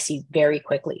get dicey very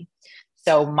quickly.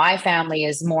 So my family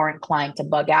is more inclined to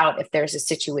bug out if there's a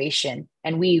situation.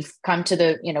 And we've come to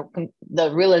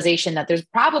the realization that there's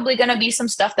probably going to be some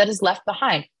stuff that is left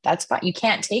behind. That's fine. You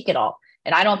can't take it all.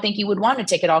 And I don't think you would want to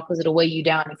take it all because it'll weigh you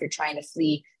down if you're trying to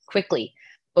flee quickly.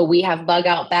 But we have bug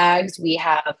out bags. We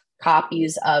have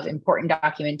copies of important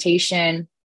documentation.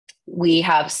 We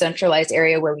have centralized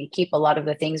area where we keep a lot of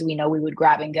the things we know we would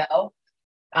grab and go.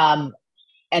 And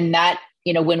that,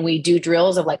 when we do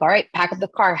drills of like, all right, pack up the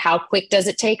car, how quick does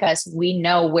it take us? We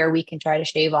know where we can try to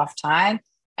shave off time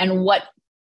and what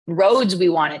roads we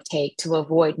want to take to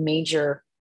avoid major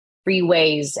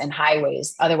freeways and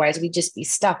highways. Otherwise, we'd just be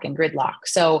stuck in gridlock.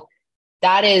 So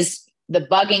that is the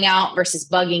bugging out versus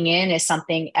bugging in is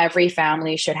something every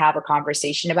family should have a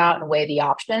conversation about and weigh the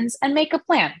options and make a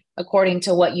plan according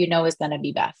to what you know is going to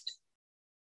be best.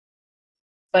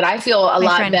 But I feel a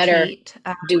lot better. Kate,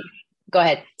 Go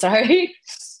ahead. Sorry.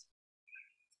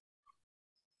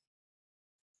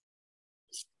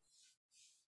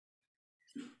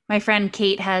 My friend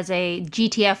Kate has a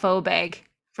GTFO bag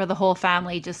for the whole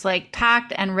family, just like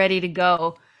packed and ready to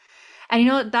go.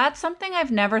 And that's something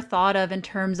I've never thought of in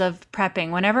terms of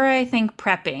prepping. Whenever I think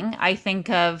prepping, I think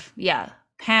of,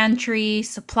 pantry,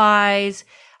 supplies.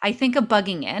 I think of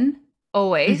bugging in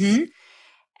always. Mm-hmm.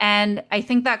 And I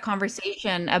think that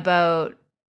conversation about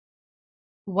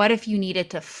what if you needed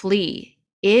to flee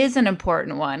is an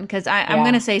important one, because I'm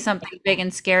going to say something big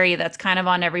and scary that's kind of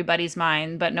on everybody's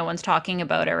mind, but no one's talking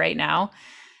about it right now.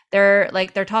 They're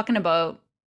talking about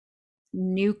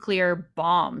nuclear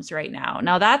bombs right now.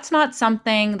 Now that's not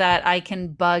something that I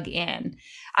can bug in.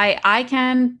 I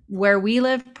can, where we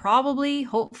live, probably,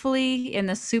 hopefully in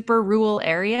the super rural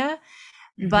area.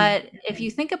 Mm-hmm. But if you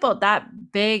think about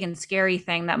that big and scary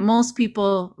thing that most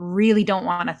people really don't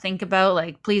want to think about,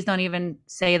 like, please don't even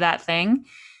say that thing.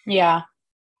 Yeah.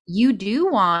 You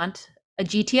do want a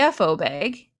GTFO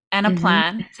bag and a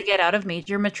plan to get out of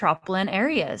major metropolitan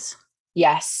areas.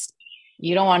 Yes.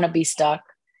 You don't want to be stuck.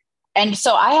 And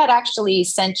so I had actually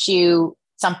sent you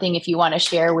something if you want to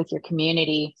share with your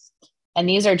community. And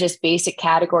these are just basic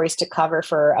categories to cover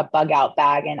for a bug out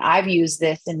bag. And I've used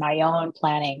this in my own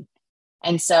planning.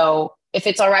 And so if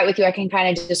it's all right with you, I can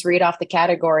kind of just read off the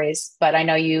categories, but I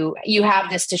know you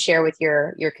have this to share with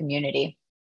your community.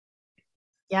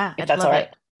 Yeah. If that's all right.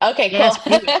 Okay, yes,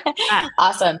 cool.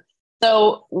 Awesome.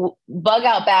 So bug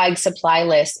out bag supply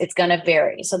list, it's going to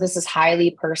vary. So this is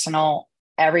highly personal.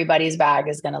 Everybody's bag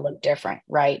is going to look different,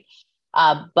 right?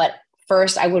 But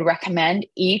first, I would recommend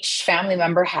each family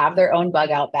member have their own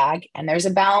bug out bag. And there's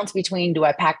a balance between, do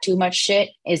I pack too much shit?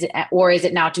 Is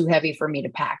it now too heavy for me to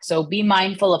pack? So be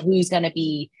mindful of who's going to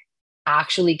be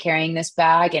actually carrying this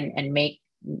bag and make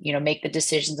the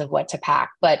decisions of what to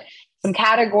pack. But some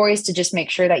categories to just make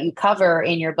sure that you cover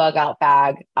in your bug out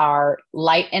bag are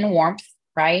light and warmth,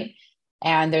 right?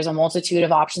 And there's a multitude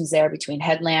of options there between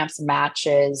headlamps,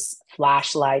 matches,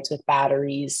 flashlights with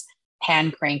batteries,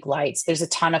 hand crank lights. There's a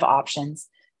ton of options.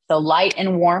 So light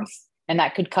and warmth, and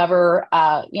that could cover,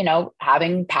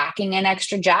 packing an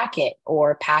extra jacket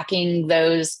or packing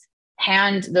those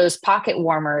pocket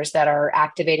warmers that are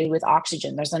activated with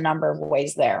oxygen. There's a number of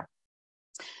ways there.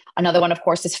 Another one, of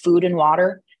course, is food and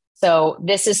water. So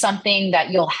this is something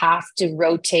that you'll have to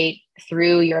rotate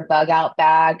through your bug out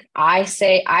bag. I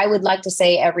would like to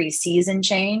say every season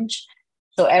change.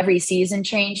 So every season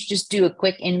change, just do a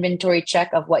quick inventory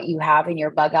check of what you have in your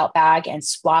bug out bag and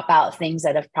swap out things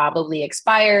that have probably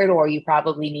expired or you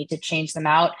probably need to change them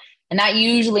out. And that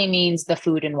usually means the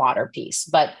food and water piece,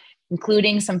 but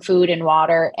including some food and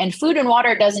water. And food and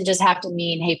water doesn't just have to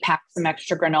mean, hey, pack some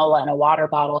extra granola in a water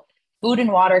bottle. Food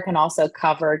and water can also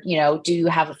cover, do you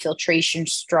have a filtration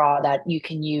straw that you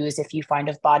can use if you find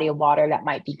a body of water that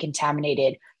might be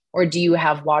contaminated? Or do you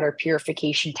have water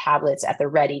purification tablets at the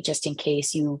ready just in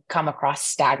case you come across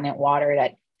stagnant water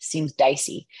that seems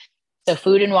dicey? So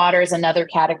food and water is another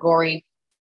category.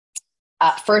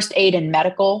 First aid and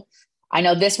medical. I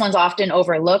know this one's often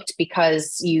overlooked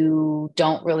because you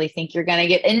don't really think you're going to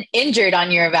get injured on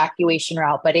your evacuation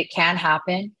route, but it can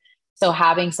happen. So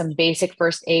having some basic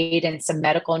first aid and some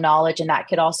medical knowledge, and that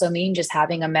could also mean just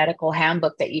having a medical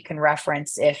handbook that you can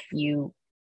reference if you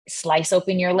slice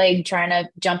open your leg trying to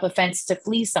jump a fence to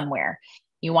flee somewhere.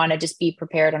 You want to just be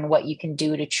prepared on what you can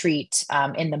do to treat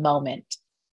in the moment.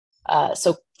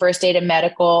 So first aid and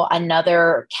medical.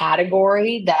 Another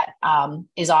category that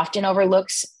is often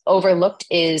overlooked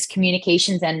is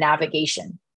communications and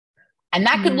navigation. And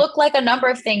that could look like a number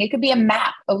of things. It could be a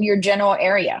map of your general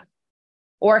area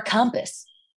or a compass.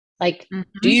 Like, do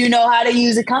Mm-hmm. you know how to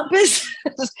use a compass?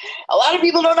 A lot of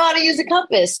people don't know how to use a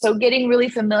compass. So getting really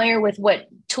familiar with what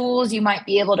tools you might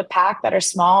be able to pack that are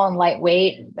small and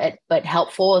lightweight, but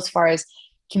helpful as far as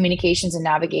communications and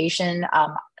navigation.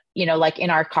 Like in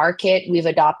our car kit, we've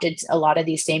adopted a lot of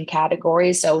these same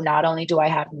categories. So not only do I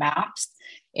have maps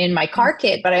in my car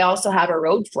kit, but I also have a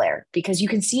road flare because you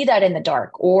can see that in the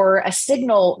dark, or a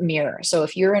signal mirror. So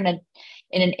if you're in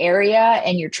an area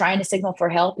and you're trying to signal for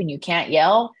help and you can't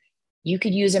yell, you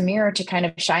could use a mirror to kind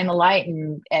of shine the light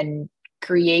and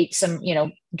create some,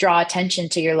 draw attention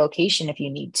to your location if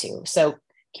you need to. So Whoa,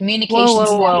 communications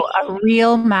whoa, and whoa. A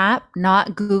real map,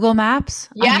 not Google Maps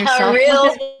on yeah, your a cell phone.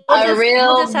 real a We'll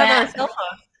real just have our map. cell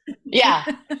phone. Yeah.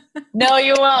 No,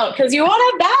 you won't, because you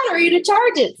won't have battery to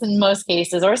charge it in most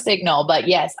cases, or signal. But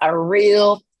yes, a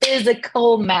real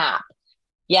physical map.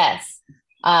 Yes.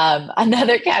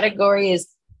 Another category is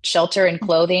shelter and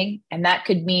clothing. And that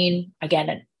could mean,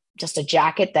 again, just a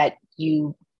jacket that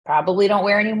you probably don't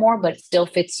wear anymore, but it still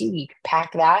fits you. You can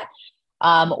pack that.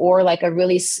 Or like a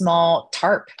really small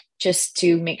tarp just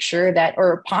to make sure that,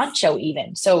 or a poncho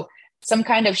even. So some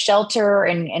kind of shelter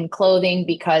and clothing,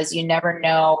 because you never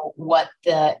know what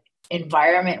the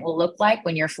environment will look like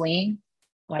when you're fleeing.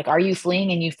 Like, are you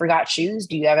fleeing and you forgot shoes?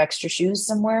 Do you have extra shoes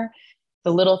somewhere?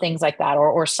 The little things like that,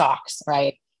 or socks,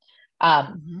 right?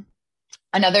 Mm-hmm.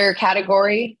 Another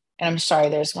category, and I'm sorry,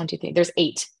 there's 1, 2, 3, there's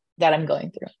 8 that I'm going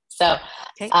through. So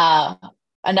Okay.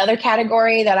 another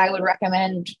category that I would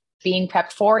recommend being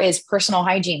prepped for is personal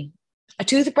hygiene. A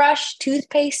toothbrush,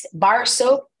 toothpaste, bar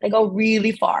soap, they go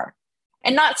really far.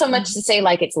 And not so much to say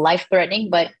like it's life-threatening,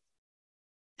 but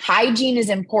hygiene is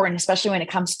important, especially when it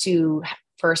comes to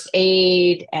first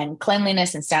aid and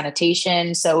cleanliness and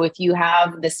sanitation. So if you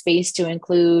have the space to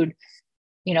include,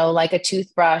 like a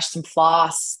toothbrush, some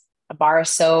floss, a bar of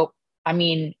soap, I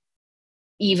mean,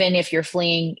 even if you're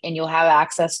fleeing and you'll have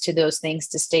access to those things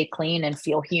to stay clean and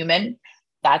feel human,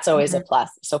 that's always a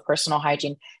plus. So personal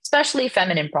hygiene, especially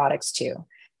feminine products too.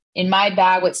 In my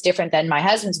bag, what's different than my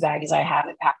husband's bag is I have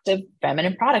active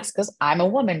feminine products because I'm a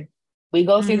woman. We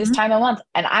go through this Mm-hmm. time of month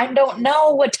and I don't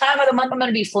know what time of the month I'm going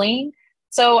to be fleeing.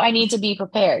 So I need to be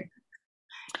prepared.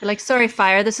 You're like, sorry,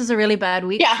 fire. This is a really bad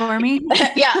week for me.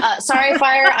 Yeah. Sorry,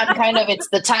 fire. It's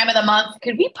the time of the month.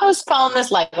 Could we postpone this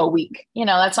like a week?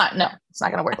 It's not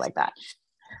going to work like that.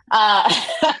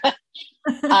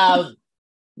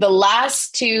 The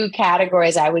last 2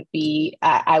 categories I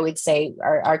would say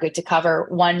are good to cover.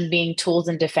 One being tools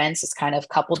and defense is kind of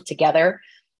coupled together.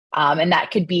 And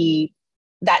that could be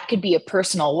a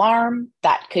personal alarm.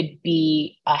 That could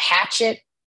be a hatchet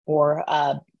or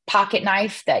a pocket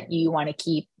knife that you want to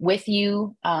keep with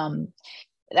you.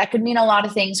 That could mean a lot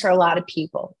of things for a lot of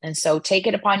people. And so take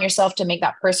it upon yourself to make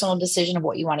that personal decision of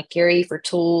what you want to carry for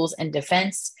tools and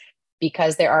defense,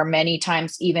 because there are many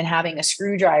times even having a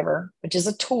screwdriver, which is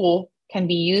a tool, can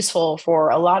be useful for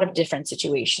a lot of different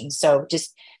situations. So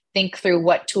just think through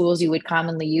what tools you would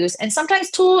commonly use. And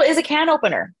sometimes tool is a can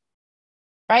opener,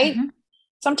 right? Mm-hmm.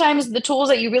 Sometimes the tools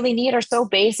that you really need are so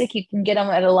basic, you can get them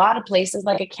at a lot of places,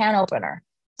 like a can opener.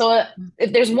 So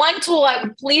if there's one tool I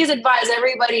would please advise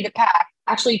everybody to pack,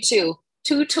 actually two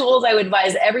tools I would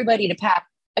advise everybody to pack: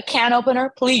 a can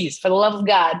opener, please, for the love of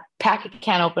God, pack a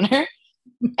can opener,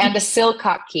 and a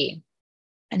silcock key.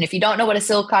 And if you don't know what a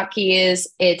silcock key is,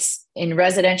 it's in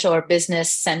residential or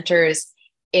business centers.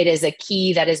 It is a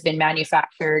key that has been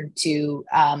manufactured to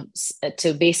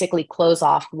basically close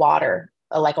off water,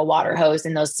 like a water hose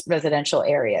in those residential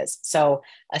areas. So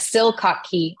a silcock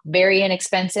key, very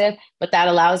inexpensive, but that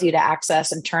allows you to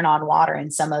access and turn on water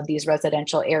in some of these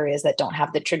residential areas that don't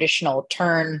have the traditional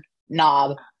turn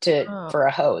knob for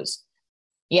a hose.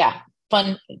 Yeah,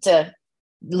 fun to.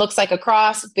 Looks like a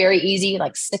cross, very easy,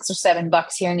 like $6 or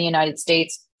 $7 here in the United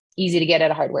States, easy to get at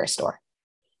a hardware store.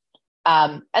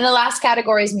 And the last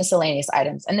category is miscellaneous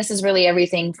items. And this is really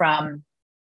everything from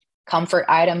comfort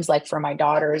items, like for my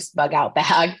daughter's bug out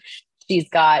bag. She's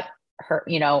got her,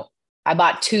 I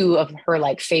bought 2 of her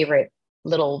like favorite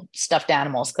little stuffed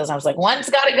animals because I was like, one's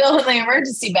got to go in the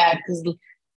emergency bag because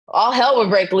all hell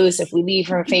would break loose if we leave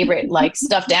her favorite like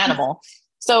stuffed animal.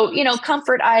 So,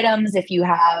 comfort items, if you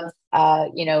have,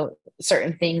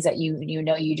 certain things that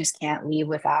you just can't leave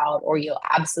without, or you'll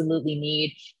absolutely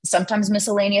need. Sometimes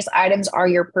miscellaneous items are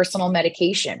your personal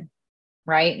medication,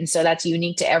 right? And so that's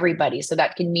unique to everybody. So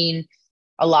that can mean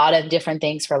a lot of different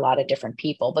things for a lot of different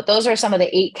people. But those are some of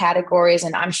the 8 categories,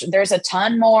 and I'm sure there's a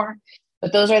ton more,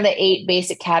 but those are the 8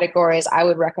 basic categories I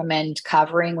would recommend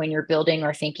covering when you're building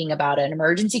or thinking about an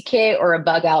emergency kit or a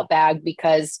bug out bag,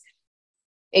 because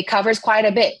it covers quite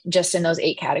a bit just in those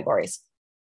 8 categories.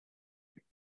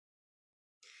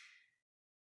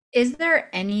 Is there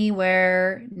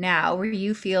anywhere now where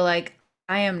you feel like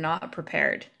I am not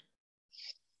prepared?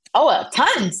 Oh,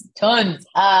 tons, tons.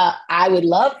 I would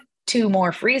love two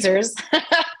more freezers.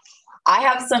 I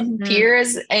have some Mm,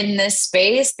 peers in this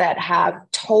space that have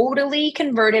totally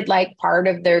converted like part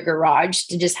of their garage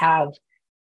to just have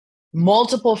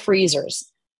multiple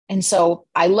freezers. And so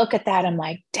I look at that, I'm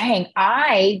like, dang,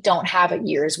 I don't have a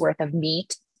year's worth of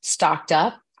meat stocked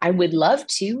up. I would love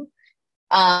to.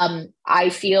 I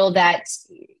feel that,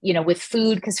 with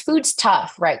food, because food's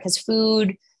tough, right? Because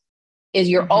food is,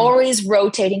 you're hmm always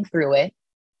rotating through it.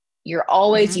 You hmm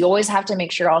always have to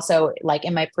make sure also, like,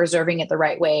 am I preserving it the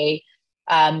right way?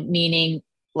 Meaning,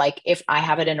 like, if I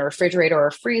have it in a refrigerator or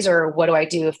a freezer, what do I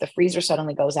do if the freezer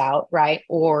suddenly goes out, right?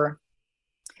 Or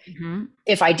hmm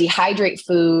if I dehydrate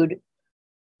food,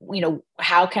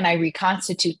 how can I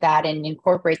reconstitute that and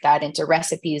incorporate that into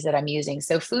recipes that I'm using?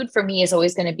 So food for me is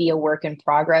always going to be a work in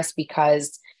progress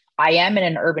because I am in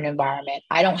an urban environment.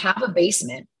 I don't have a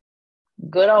basement.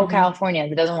 Good old hmm California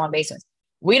that doesn't want basements.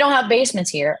 We don't have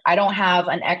basements here. I don't have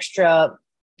an extra,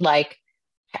 like,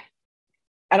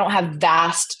 I don't have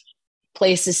vast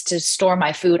places to store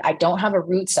my food. I don't have a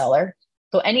root cellar.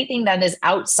 So anything that is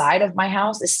outside of my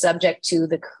house is subject to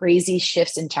the crazy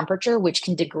shifts in temperature, which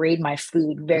can degrade my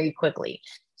food very quickly.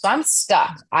 So I'm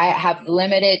stuck. I have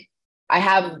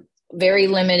very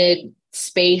limited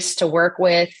space to work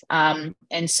with. And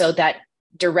so that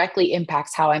directly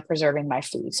impacts how I'm preserving my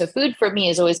food. So food for me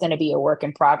is always going to be a work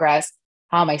in progress.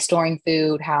 How am I storing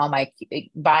food? How am I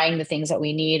buying the things that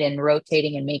we need and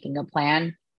rotating and making a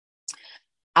plan?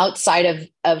 Outside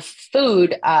of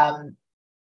food,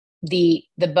 the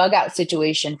bug out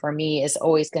situation for me is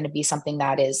always going to be something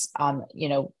that is I'm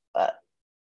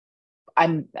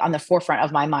on the forefront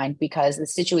of my mind because the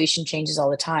situation changes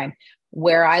all the time.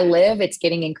 Where I live, it's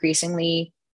getting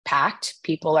increasingly packed.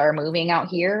 People are moving out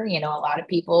here. A lot of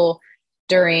people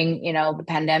during, the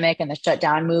pandemic and the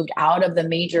shutdown moved out of the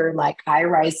major like high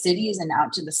rise cities and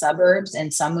out to the suburbs.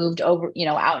 And some moved over,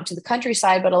 out into the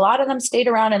countryside, but a lot of them stayed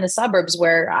around in the suburbs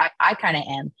where I kind of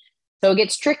am. So it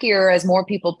gets trickier as more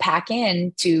people pack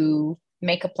in to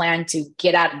make a plan to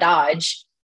get out of Dodge.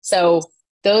 So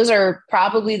those are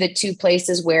probably the two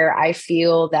places where I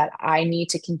feel that I need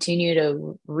to continue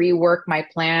to rework my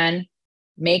plan,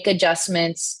 make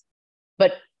adjustments.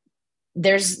 But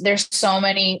there's so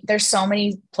many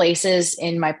places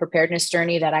in my preparedness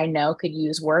journey that I know could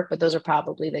use work, but those are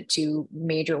probably the two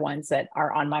major ones that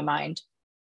are on my mind.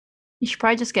 You should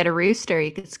probably just get a rooster.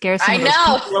 You could scare some I of those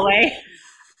people know. away.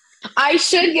 I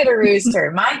should get a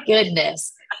rooster. My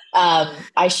goodness.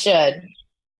 I should.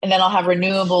 And then I'll have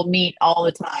renewable meat all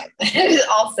the time.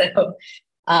 Also.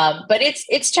 But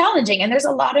it's challenging. And there's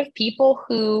a lot of people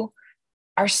who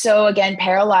are so, again,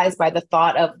 paralyzed by the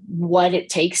thought of what it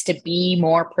takes to be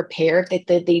more prepared that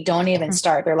they don't even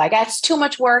start. They're like, that's too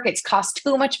much work. It's cost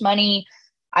too much money.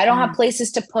 I don't have Mm.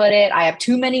 places to put it. I have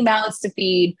too many mouths to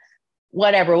feed.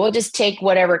 Whatever. We'll just take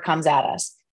whatever comes at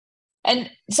us.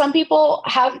 And some people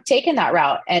have taken that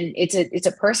route and it's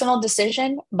a personal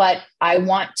decision, but I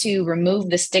want to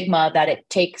remove the stigma that it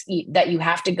takes, that you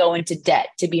have to go into debt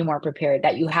to be more prepared,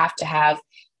 that you have to have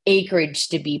acreage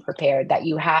to be prepared, that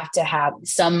you have to have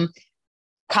some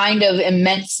kind of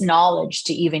immense knowledge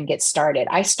to even get started.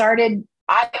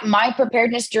 My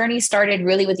preparedness journey started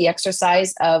really with the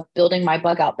exercise of building my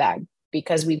bug out bag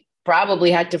because we probably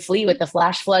had to flee with the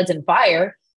flash floods and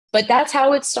fire, but that's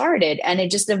how it started. And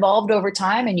it just evolved over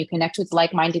time. And you connect with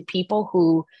like-minded people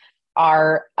who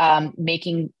are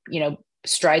making,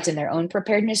 strides in their own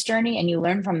preparedness journey, and you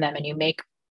learn from them and you make,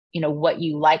 what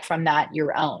you like from that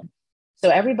your own. So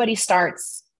everybody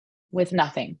starts with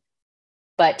nothing,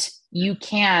 but you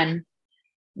can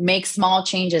make small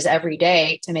changes every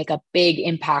day to make a big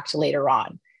impact later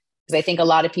on. Because I think a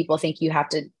lot of people think you have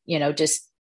to, just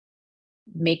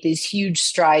make these huge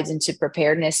strides into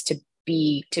preparedness to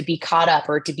be caught up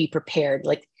or to be prepared.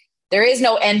 Like there is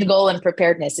no end goal in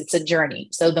preparedness. It's a journey.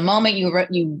 So the moment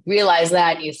you realize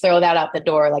that, you throw that out the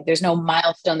door, like there's no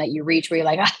milestone that you reach where you're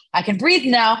like, I can breathe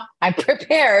now. I'm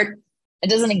prepared. It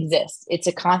doesn't exist. It's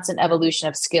a constant evolution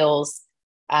of skills.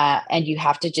 And you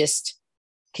have to just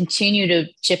continue to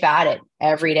chip at it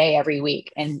every day, every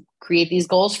week, and create these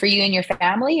goals for you and your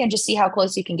family and just see how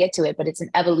close you can get to it. But it's an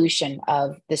evolution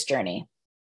of this journey.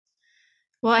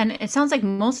 Well, and it sounds like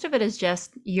most of it is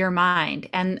just your mind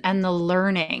and the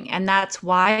learning. And that's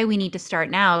why we need to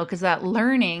start now, because that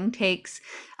learning takes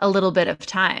a little bit of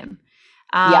time.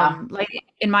 Yeah. Like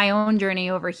in my own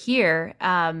journey over here,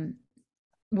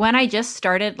 when I just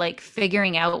started like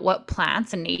figuring out what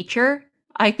plants and nature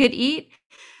I could eat,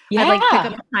 I'd like pick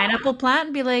up Yeah. a pineapple plant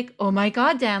and be like, "Oh my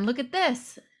God, Dan, look at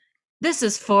this." this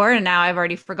is for, and now I've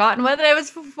already forgotten what it was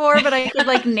for, but I could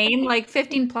like name like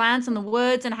 15 plants in the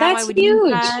woods and how I That's would use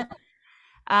huge. that.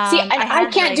 See, and I I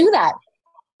had can't like, do that.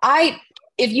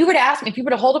 If you were to ask me, if you were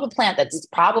to hold up a plant that's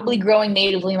probably growing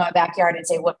natively in my backyard and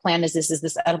say, what plant is this? Is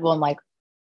this edible? I'm like,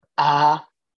 uh,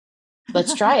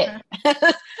 let's try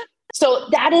it. So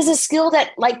that is a skill that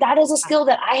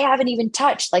I haven't even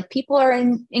touched. Like people are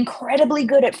incredibly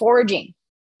good at foraging.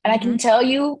 And I can Mhm. tell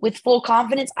you with full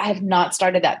confidence, I have not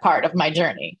started that part of my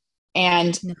journey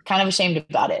and kind of ashamed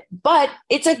about it. But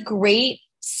it's a great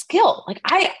skill. Like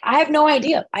I have no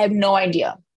idea. I have no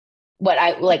idea The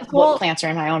what whole plants are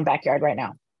in my own backyard right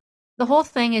now. the whole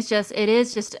thing is just it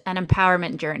is just an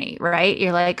empowerment journey, right?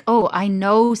 You're like, oh, I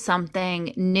know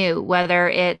something new, whether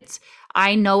it's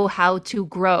I know how to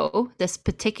grow this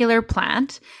particular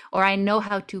plant, or I know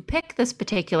how to pick this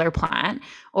particular plant,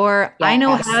 or I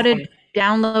know how Yes. to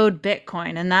download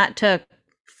Bitcoin, and that took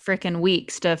freaking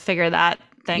weeks to figure that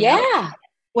thing out. Yeah.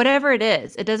 Whatever it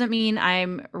is, it doesn't mean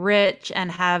I'm rich and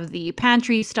have the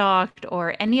pantry stocked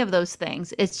or any of those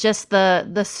things. It's just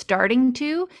the starting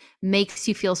to makes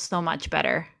you feel so much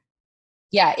better.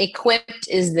 Yeah. Equipped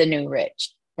is the new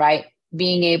rich, right?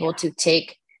 Being able to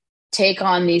take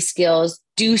on these skills,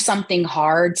 do something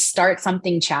hard, start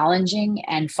something challenging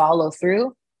and follow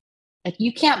through. Like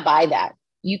you can't buy that.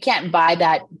 You can't buy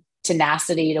that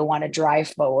tenacity to want to drive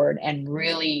forward and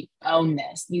really own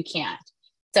this. You can't.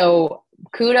 So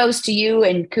kudos to you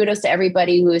and kudos to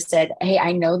everybody who has said, hey,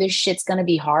 I know this shit's going to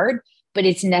be hard, but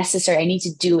it's necessary. I need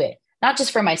to do it, not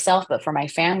just for myself, but for my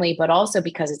family, but also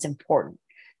because it's important.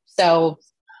 So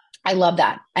I love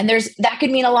that. And that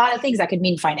could mean a lot of things. That could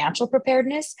mean financial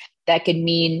preparedness. That could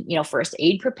mean, first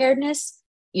aid preparedness,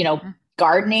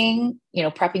 gardening,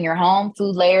 prepping your home,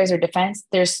 food layers or defense.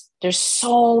 There's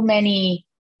so many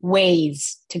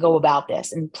ways to go about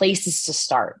this and places to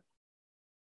start.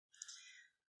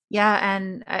 Yeah,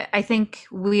 and I think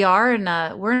we're in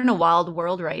a wild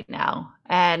world right now.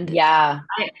 And Yeah.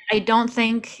 I don't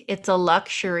think it's a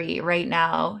luxury right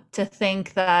now to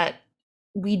think that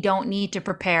we don't need to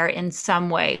prepare in some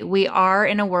way. We are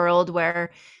in a world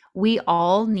where we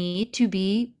all need to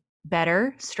be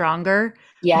better, stronger,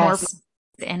 more Yes.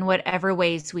 in whatever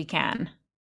ways we can.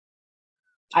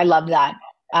 I love that.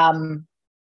 Um,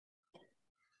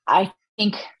 I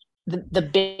think the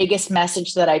biggest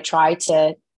message that I try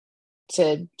to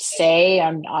say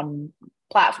on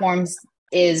platforms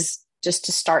is just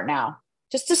to start now,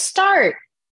 just to start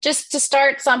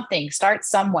something, start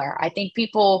somewhere. I think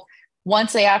people,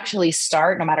 once they actually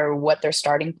start, no matter what their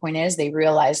starting point is, they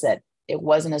realize that it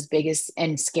wasn't as big as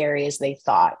and scary as they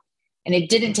thought. And it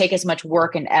didn't take as much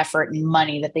work and effort and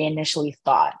money that they initially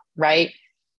thought, right?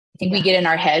 I think we Yeah. get in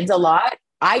our heads a lot.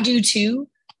 I do too.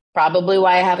 Probably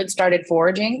why I haven't started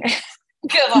foraging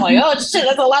because I'm like, oh shit,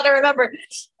 that's a lot to remember.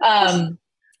 Um,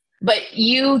 but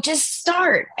you just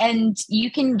start and you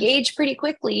can gauge pretty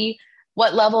quickly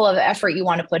what level of effort you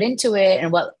want to put into it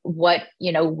and what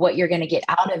you're going to get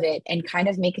out of it and kind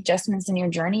of make adjustments in your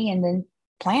journey and then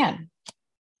plan.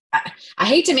 I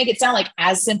hate to make it sound like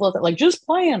as simple as like just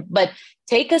plan, but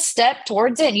take a step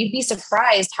towards it and you'd be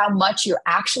surprised how much you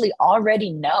actually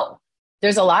already know.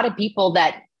 There's a lot of people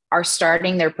that are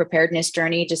starting their preparedness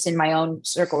journey just in my own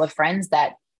circle of friends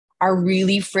that are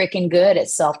really freaking good at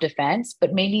self-defense,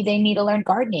 but maybe they need to learn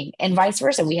gardening and vice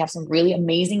versa. We have some really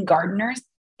amazing gardeners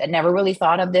that never really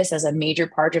thought of this as a major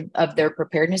part of their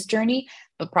preparedness journey,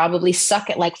 but probably suck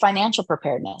at like financial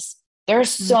preparedness. There are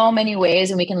so many ways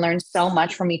and we can learn so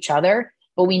much from each other,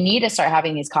 but we need to start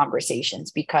having these conversations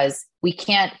because we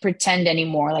can't pretend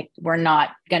anymore like we're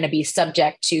not going to be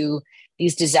subject to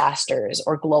these disasters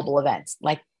or global events.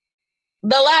 Like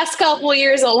the last couple of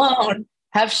years alone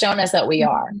have shown us that we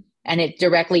are, and it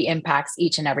directly impacts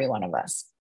each and every one of us.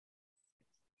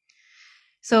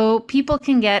 So people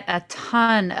can get a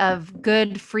ton of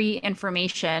good free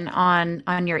information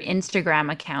on your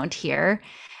Instagram account here.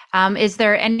 Is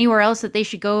there anywhere else that they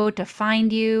should go to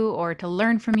find you or to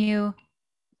learn from you?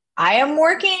 I am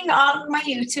working on my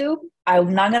YouTube.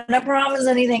 I'm not going to promise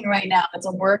anything right now. It's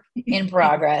a work in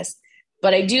progress,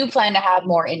 but I do plan to have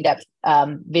more in-depth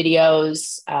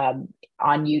videos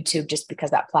on YouTube just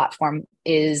because that platform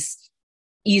is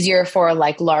easier for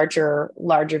like larger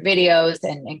videos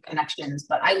and connections.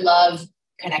 But I love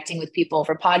connecting with people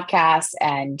for podcasts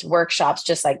and workshops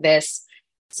just like this.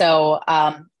 So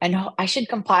I know I should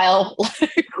compile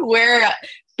like where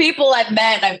people I've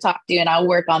met and I've talked to, and I'll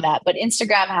work on that. But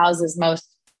Instagram houses most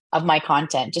of my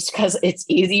content just because it's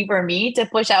easy for me to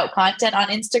push out content on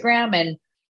Instagram, and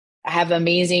I have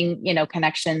amazing,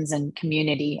 connections and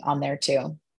community on there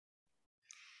too.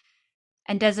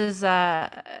 And Dez's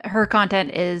her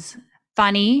content is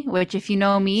funny, which if you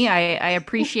know me, I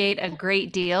appreciate a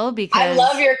great deal I because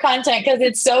love your content because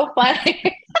it's so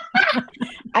funny.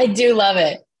 I do love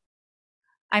it.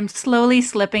 I'm slowly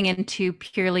slipping into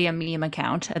purely a meme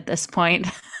account at this point.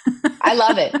 I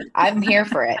love it. I'm here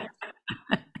for it.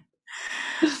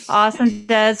 Awesome,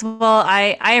 Des. Well,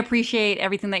 I appreciate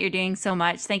everything that you're doing so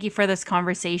much. Thank you for this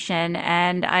conversation.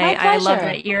 And My I love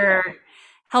pleasure. that you're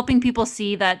helping people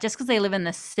see that just because they live in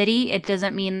the city, it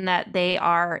doesn't mean that they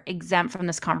are exempt from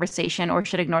this conversation or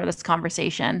should ignore this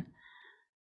conversation.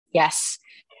 Yes.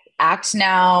 Act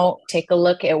now. Take a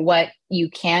look at what you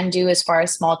can do as far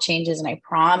as small changes. And I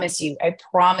promise you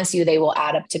they will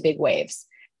add up to big waves.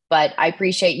 But I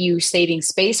appreciate you saving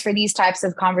space for these types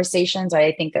of conversations.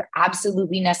 I think they're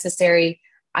absolutely necessary.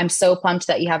 I'm so pumped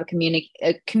that you have a community.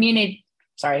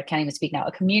 Sorry, I can't even speak now.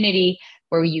 A community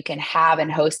where you can have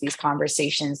and host these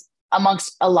conversations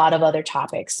amongst a lot of other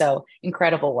topics. So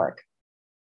incredible work.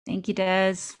 Thank you,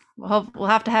 Des. We'll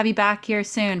have to have you back here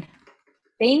soon.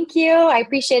 Thank you. I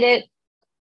appreciate it.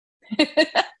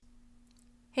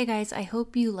 Hey guys, I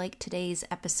hope you liked today's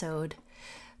episode.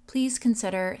 Please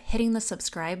consider hitting the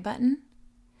subscribe button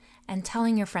and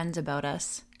telling your friends about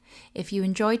us. If you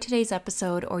enjoyed today's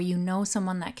episode or you know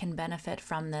someone that can benefit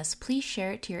from this, please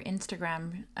share it to your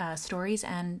Instagram stories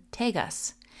and tag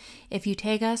us. If you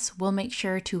tag us, we'll make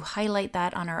sure to highlight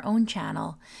that on our own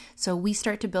channel so we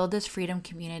start to build this freedom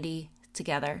community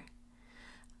together.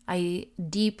 I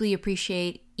deeply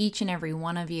appreciate each and every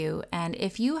one of you. And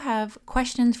if you have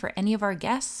questions for any of our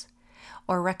guests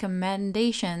or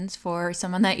recommendations for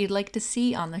someone that you'd like to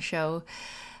see on the show,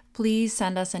 please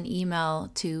send us an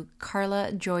email to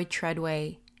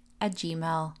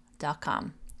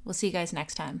carlajoytreadway@gmail.com. We'll see you guys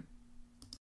next time.